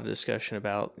 there's a lot of discussion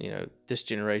about, this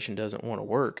generation doesn't want to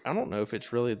work. I don't know if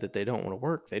it's really that they don't want to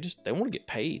work. They want to get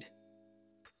paid.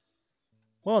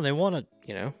 Well, they want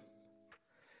to,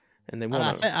 and they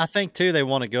want to. I think too, they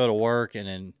want to go to work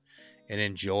and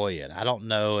enjoy it. I don't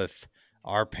know if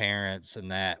our parents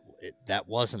and that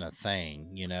wasn't a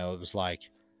thing. It was like,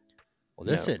 well,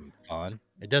 this isn't fun.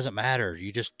 It doesn't matter.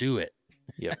 You just do it.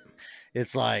 Yep.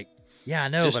 It's like, yeah, I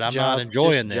know, but I'm not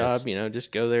enjoying this. Job,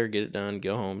 just go there, get it done,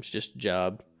 go home. It's just a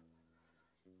job.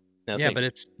 But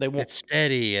it's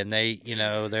steady, and they've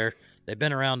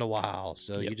been around a while,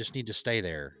 so you just need to stay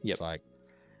there. Yep. It's like,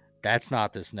 that's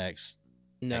not this next.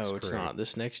 No, it's not.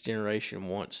 This next generation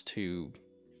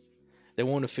they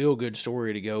want a feel good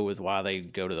story to go with why they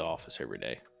go to the office every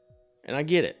day, and I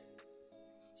get it.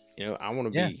 I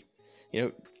want to be.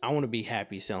 I want to be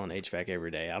happy selling HVAC every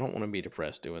day. I don't want to be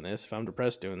depressed doing this. If I'm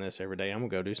depressed doing this every day, I'm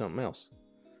going to go do something else.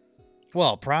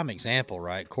 Well, prime example,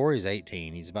 right? Corey's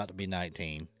 18. He's about to be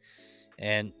 19.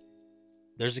 And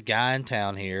there's a guy in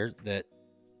town here that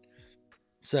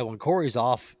said when Corey's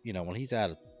off, when he's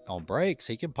out on breaks,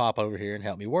 he can pop over here and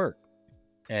help me work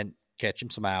and catch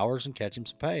him some hours and catch him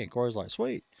some pay. And Corey's like,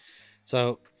 sweet.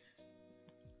 So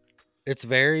it's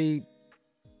very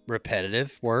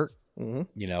repetitive work.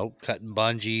 Mm-hmm. Cutting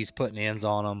bungees, putting ends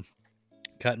on them,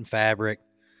 cutting fabric,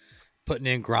 putting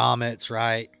in grommets,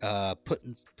 right?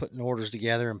 Putting orders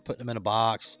together and putting them in a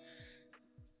box.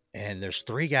 And there's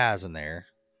 3 guys in there.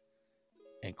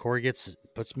 And Corey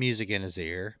puts music in his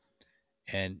ear,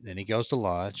 and then he goes to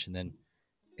lunch. And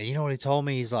you know what he told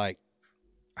me? He's like,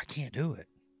 I can't do it.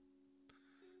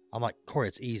 I'm like, Corey,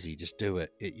 it's easy. Just do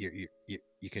it.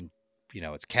 You can,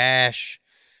 it's cash.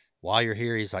 While you're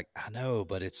here, he's like, I know,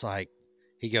 but it's like,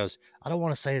 he goes, I don't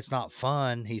want to say it's not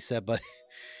fun. He said, but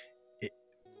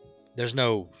there's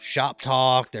no shop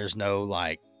talk. There's no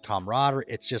like camaraderie.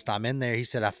 It's just, I'm in there. He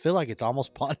said, I feel like it's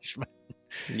almost punishment.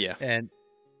 Yeah. And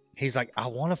he's like, I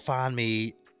want to find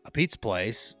me a pizza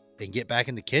place and get back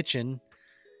in the kitchen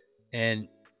and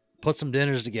put some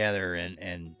dinners together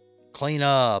and clean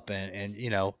up. And,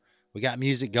 we got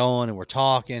music going and we're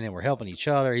talking and we're helping each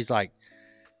other. He's like,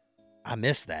 I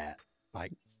miss that.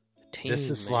 Like,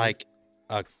 this is like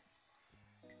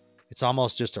it's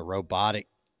almost just a robotic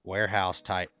warehouse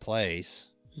type place.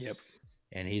 Yep.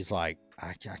 And he's like,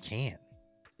 I can't.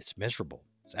 It's miserable.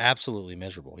 It's absolutely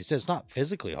miserable. He says it's not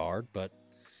physically hard, but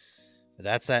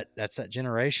that's that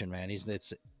generation, man. He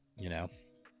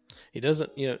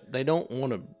doesn't, they don't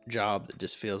want a job that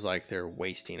just feels like they're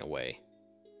wasting away.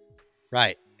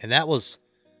 Right. And that was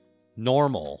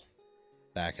normal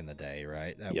back in the day,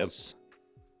 right? That was,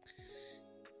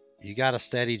 you got a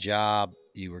steady job,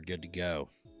 you were good to go,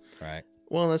 right?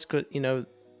 Well, that's good.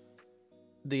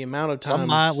 The amount of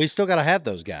times we still got to have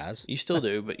those guys. You still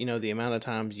do, but the amount of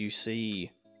times you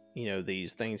see,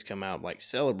 these things come out like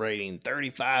celebrating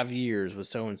 35 years with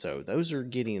so and so. Those are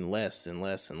getting less and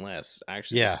less and less.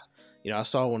 Actually, yeah. I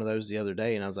saw one of those the other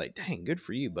day, and I was like, "Dang, good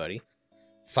for you, buddy."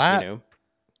 5.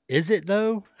 Is it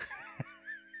though?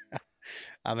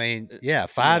 I mean, yeah,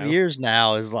 5 years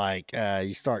now is like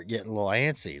you start getting a little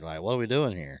antsy. Like, what are we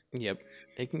doing here? Yep,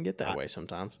 it can get that way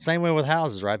sometimes. Same way with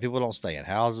houses, right? People don't stay in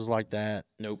houses like that.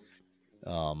 Nope.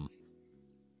 I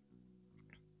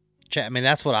mean,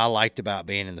 that's what I liked about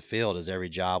being in the field is every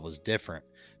job was different,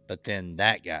 but then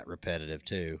that got repetitive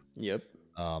too. Yep.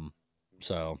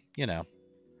 So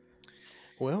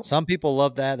well, some people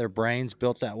love that. Their brains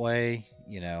built that way.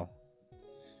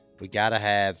 We got to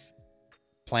have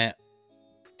plant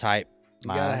type You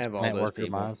gotta have all plant those worker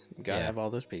people. minds. You gotta have all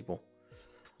those people.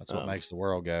 That's what makes the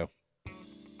world go.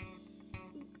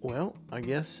 Well, I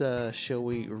guess shall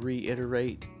we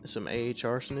reiterate some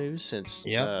AHR news since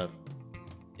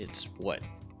it's what?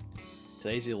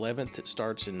 Today's the 11th. It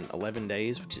starts in 11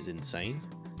 days, which is insane.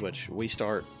 Which we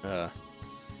start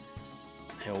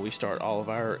we start all of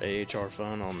our AHR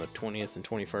fun on the 20th and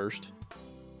 21st.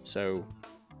 So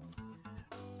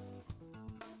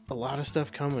a lot of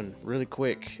stuff coming really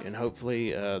quick, and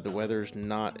hopefully the weather's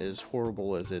not as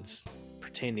horrible as it's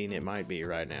pretending it might be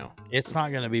right now. It's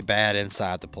not going to be bad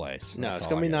inside the place. No, it's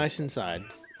going to be nice inside.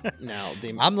 Now,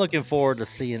 I'm looking forward to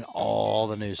seeing all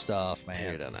the new stuff,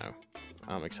 man. Dude, I know.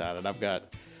 I'm excited. I've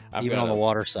got on the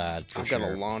water side. I've got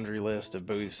a laundry list of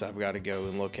booths I've got to go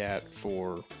and look at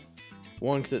for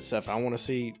one, because it's stuff I want to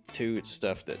see. Two, it's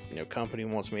stuff that company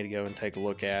wants me to go and take a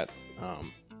look at.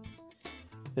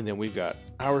 And then we've got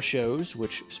our shows.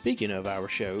 Which, speaking of our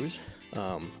shows,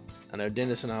 I know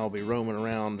Dennis and I will be roaming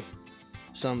around,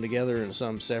 some together and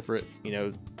some separate.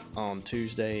 On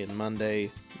Tuesday and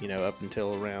Monday. Up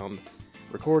until around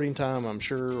recording time, I'm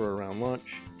sure, or around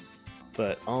lunch.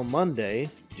 But on Monday,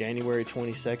 January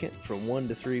 22nd, from 1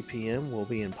 to 3 p.m., we'll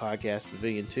be in Podcast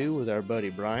Pavilion 2 with our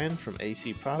buddy Bryan from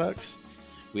AC Products.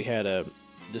 We had a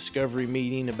discovery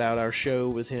meeting about our show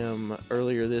with him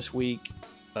earlier this week.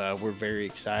 We're very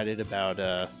excited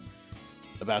about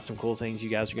some cool things you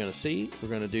guys are going to see. We're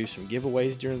going to do some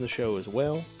giveaways during the show as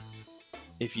well.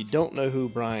 If you don't know who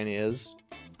Bryan is,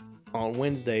 on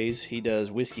Wednesdays, he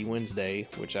does Whiskey Wednesday,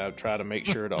 which I try to make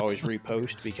sure to always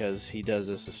repost because he does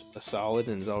us a solid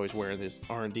and is always wearing this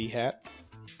R&D hat.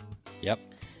 Yep.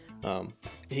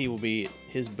 He will be,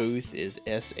 his booth is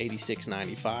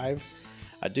S8695.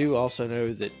 I do also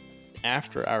know that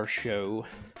after our show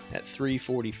at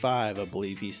 3:45, I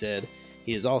believe he said,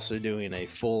 he is also doing a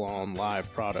full-on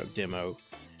live product demo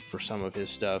for some of his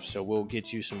stuff, so we'll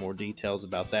get you some more details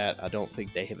about that. I don't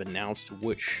think they have announced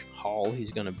which hall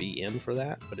he's going to be in for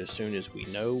that, but as soon as we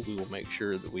know, we will make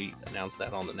sure that we announce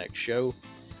that on the next show,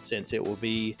 since it will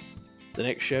be the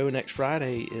next show next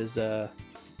Friday is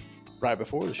right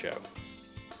before the show.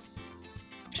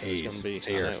 So Jeez, it's going to be, it's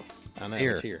here. I know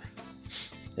it's here.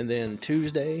 And then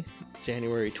Tuesday,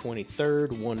 January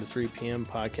 23rd, 1 to 3 p.m.,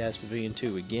 Podcast Pavilion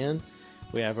 2 again.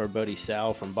 We have our buddy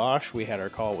Sal from Bosch. We had our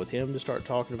call with him to start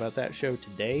talking about that show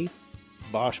today.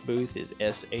 Bosch booth is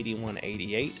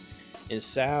S8188. And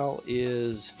Sal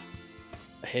is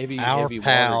a heavy water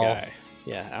guy.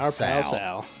 Yeah, our pal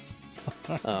Sal.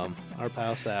 Our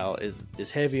pal Sal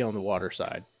is heavy on the water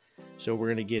side. So we're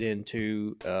going to get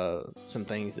into some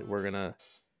things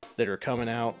that are coming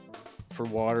out for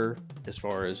water, as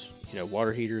far as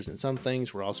water heaters and some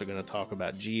things. We're also going to talk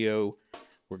about Geo.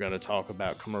 We're going to talk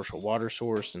about commercial water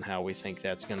source and how we think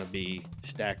that's going to be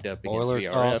stacked up against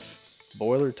VRF,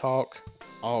 boiler talk,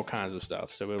 all kinds of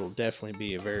stuff. So it'll definitely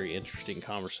be a very interesting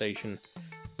conversation,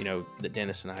 that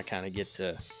Dennis and I kind of get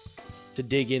to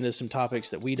dig into some topics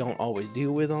that we don't always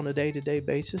deal with on a day-to-day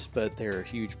basis, but they're a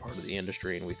huge part of the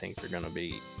industry, and we think they're going to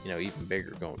be, even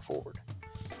bigger going forward.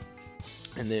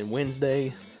 And then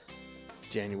Wednesday,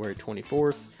 January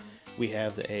 24th, we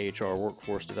have the AHR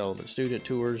Workforce Development Student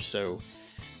Tours. So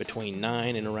between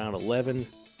 9 and around 11,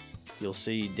 you'll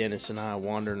see Dennis and I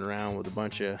wandering around with a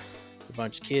bunch of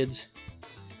kids,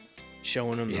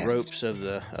 showing them the ropes of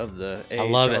the AHR I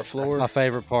love it. floor. That's my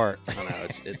favorite part. I know,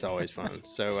 it's always fun.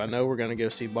 So I know we're going to go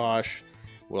see Bosch.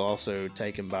 We'll also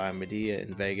take them by Medea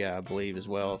and Vega, I believe, as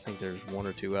well. I think there's one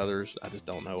or two others. I just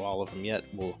don't know all of them yet.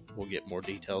 We'll get more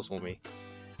details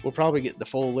we'll probably get the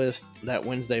full list that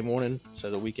Wednesday morning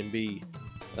so that we can be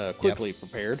quickly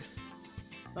prepared.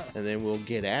 And then we'll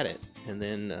get at it. And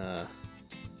then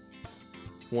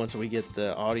once we get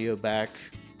the audio back,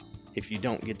 if you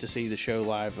don't get to see the show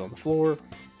live on the floor,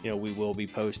 we will be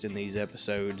posting these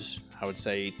episodes. I would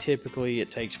say typically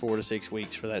it takes 4 to 6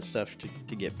 weeks for that stuff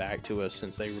to get back to us,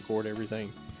 since they record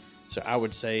everything. So I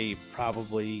would say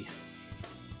probably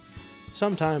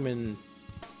sometime in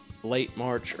late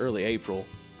March, early April,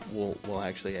 we'll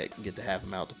actually get to have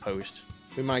them out to post.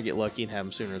 We might get lucky and have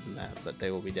them sooner than that, but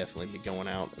they will definitely be going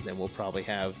out. And then we'll probably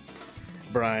have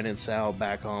Bryan and Sal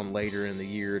back on later in the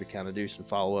year to kind of do some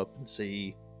follow-up and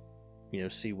see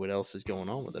what else is going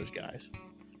on with those guys.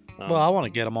 Well, I want to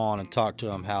get them on and talk to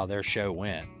them how their show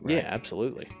went. Right? Yeah,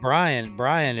 absolutely.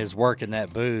 Bryan is working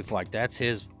that booth like that's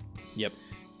his. Yep.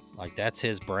 Like that's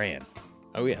his brand.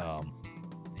 Oh yeah.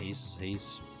 He's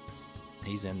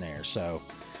in there. So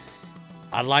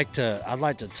I'd like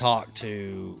to talk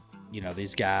to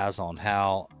these guys on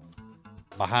how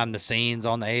behind the scenes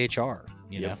on the AHR.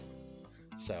 You know.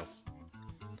 So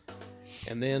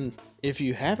And then if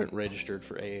you haven't registered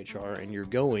for AHR and you're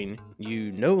going,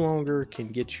 you no longer can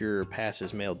get your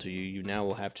passes mailed to you. You now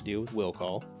will have to deal with will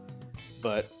call.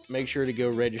 But make sure to go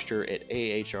register at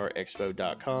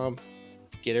ahrexpo.com.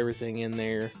 Get everything in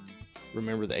there.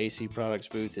 Remember, the AC Products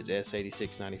booth is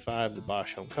S8695. The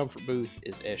Bosch Home Comfort booth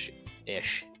is It's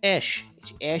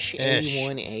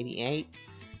S8188.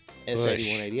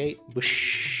 S8188.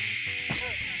 Bush.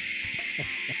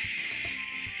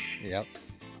 Yep.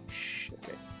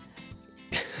 Okay.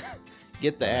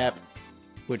 Get the app,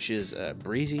 which is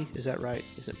Breezy. Is that right?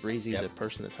 Isn't Breezy the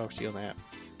person that talks to you on the app?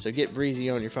 So get Breezy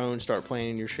on your phone, start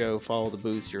planning your show, follow the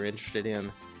booths you're interested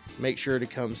in. Make sure to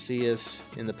come see us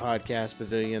in the podcast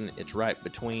pavilion. It's right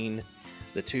between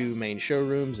the two main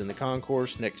showrooms in the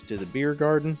concourse next to the beer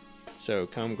garden. So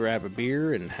come grab a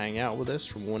beer and hang out with us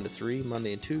from 1 to 3,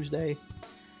 Monday and Tuesday.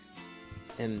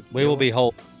 And we will be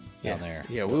holding down there.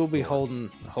 Yeah, we will be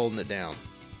holding it down.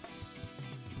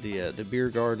 The beer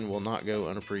garden will not go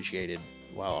unappreciated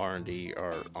while R&D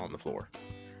are on the floor.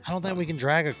 I don't think we can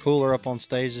drag a cooler up on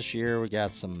stage this year. We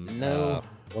got some. No.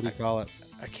 What do you call it?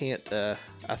 I can't.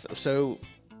 So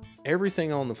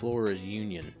everything on the floor is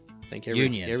union. I think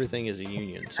everything is a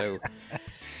union. So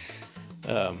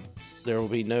there will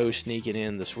be no sneaking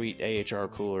in the sweet AHR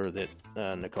cooler that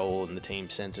Nicole and the team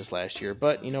sent us last year.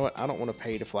 But you know what? I don't want to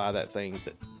pay to fly that thing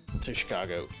to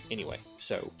Chicago anyway.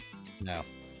 So no.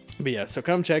 But yeah, so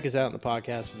come check us out in the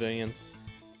podcast pavilion.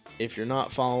 If you're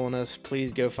not following us,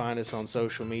 please go find us on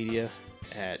social media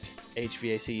at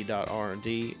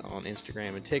hvac.rnd on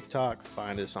Instagram and TikTok.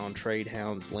 Find us on Trade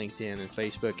Hounds, LinkedIn, and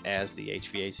Facebook as the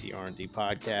HVAC R&D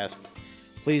podcast.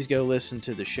 Please go listen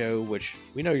to the show, which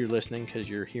we know you're listening because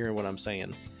you're hearing what I'm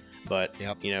saying. But,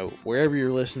 you know, wherever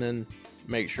you're listening,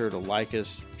 make sure to like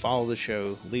us, follow the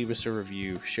show, leave us a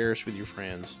review, share us with your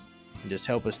friends, and just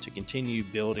help us to continue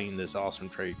building this awesome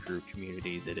trade crew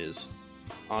community that is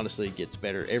honestly gets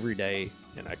better every day.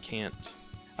 And I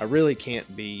really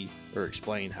can't be or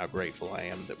explain how grateful I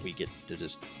am that we get to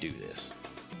just do this.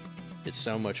 It's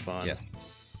so much fun. Yeah.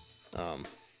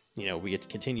 You know, we get to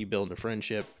continue building a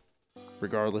friendship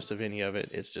regardless of any of it.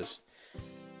 It's just,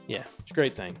 yeah, it's a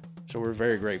great thing. So we're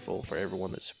very grateful for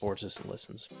everyone that supports us and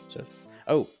listens. So,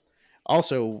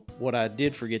 also, what I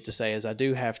did forget to say is I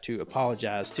do have to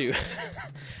apologize to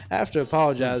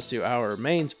our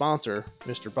main sponsor,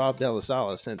 Mr. Bob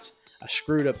Delasala, since I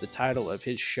screwed up the title of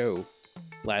his show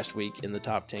last week in the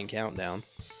top 10 countdown.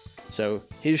 So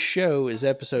his show is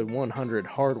episode 100,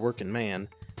 Hard Working Man,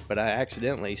 but I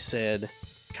accidentally said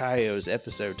Kaio's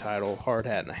episode title, Hard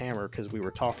Hat and a Hammer, because we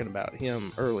were talking about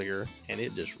him earlier, and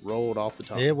it just rolled off the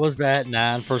tongue. It was that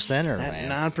 9%er,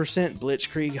 man. 9%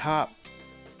 Blitzkrieg Hop.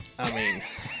 I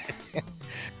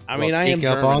mean, I am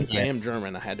German. I am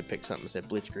German. I had to pick something that said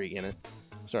Blitzkrieg in it.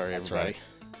 Sorry, everybody.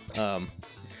 Right.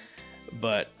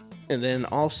 And then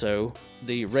also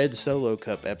the Red Solo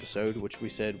Cup episode, which we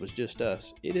said was just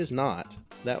us. It is not.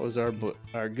 That was our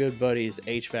good buddies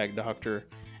HVAC Doctor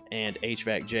and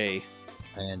HVAC J.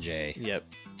 And Jay. Yep.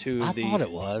 I thought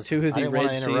it was. Two of the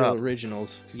Red Seal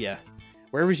originals. Yeah.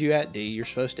 Where was you at, D? You're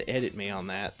supposed to edit me on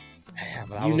that. Yeah,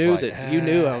 but you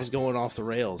knew I was going off the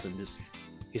rails, and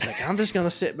he's like, I'm just gonna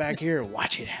sit back here and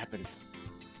watch it happen.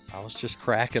 I was just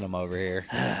cracking them over here,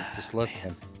 just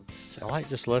listening. I like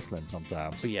just listening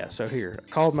sometimes. But yeah, so here, I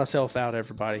called myself out,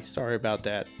 everybody. Sorry about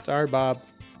that. Sorry, Bob.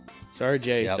 Sorry,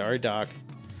 Jay. Yep. Sorry, Doc.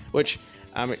 Which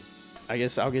I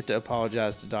guess I'll get to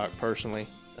apologize to Doc personally.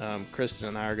 Kristen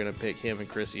and I are gonna pick him and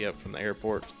Chrissy up from the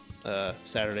airport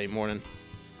Saturday morning,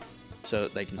 so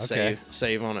that they can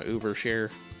save on an Uber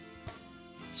share.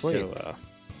 Sweet. So,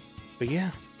 but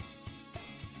yeah.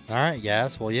 All right,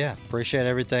 guys. Well, yeah, appreciate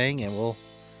everything, and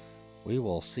we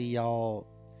will see y'all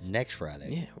next Friday.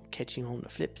 Yeah, we'll catch you on the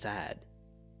flip side.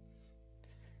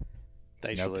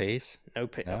 Thanks no for listening. Peace. No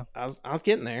peace. No? I was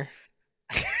getting there.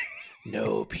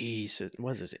 No peace.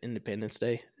 Was this Independence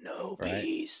Day? No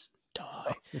peace.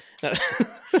 Die. Oh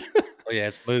yeah,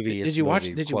 it's movie. Did you watch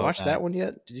that one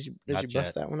yet? Did you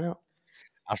bust that one out?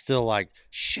 I still like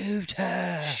shoot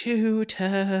her. Shoot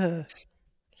her.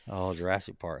 Oh,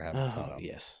 Jurassic Park has a ton of them.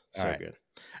 Yes. So good.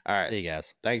 All right. See you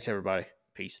guys. Thanks, everybody.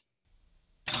 Peace.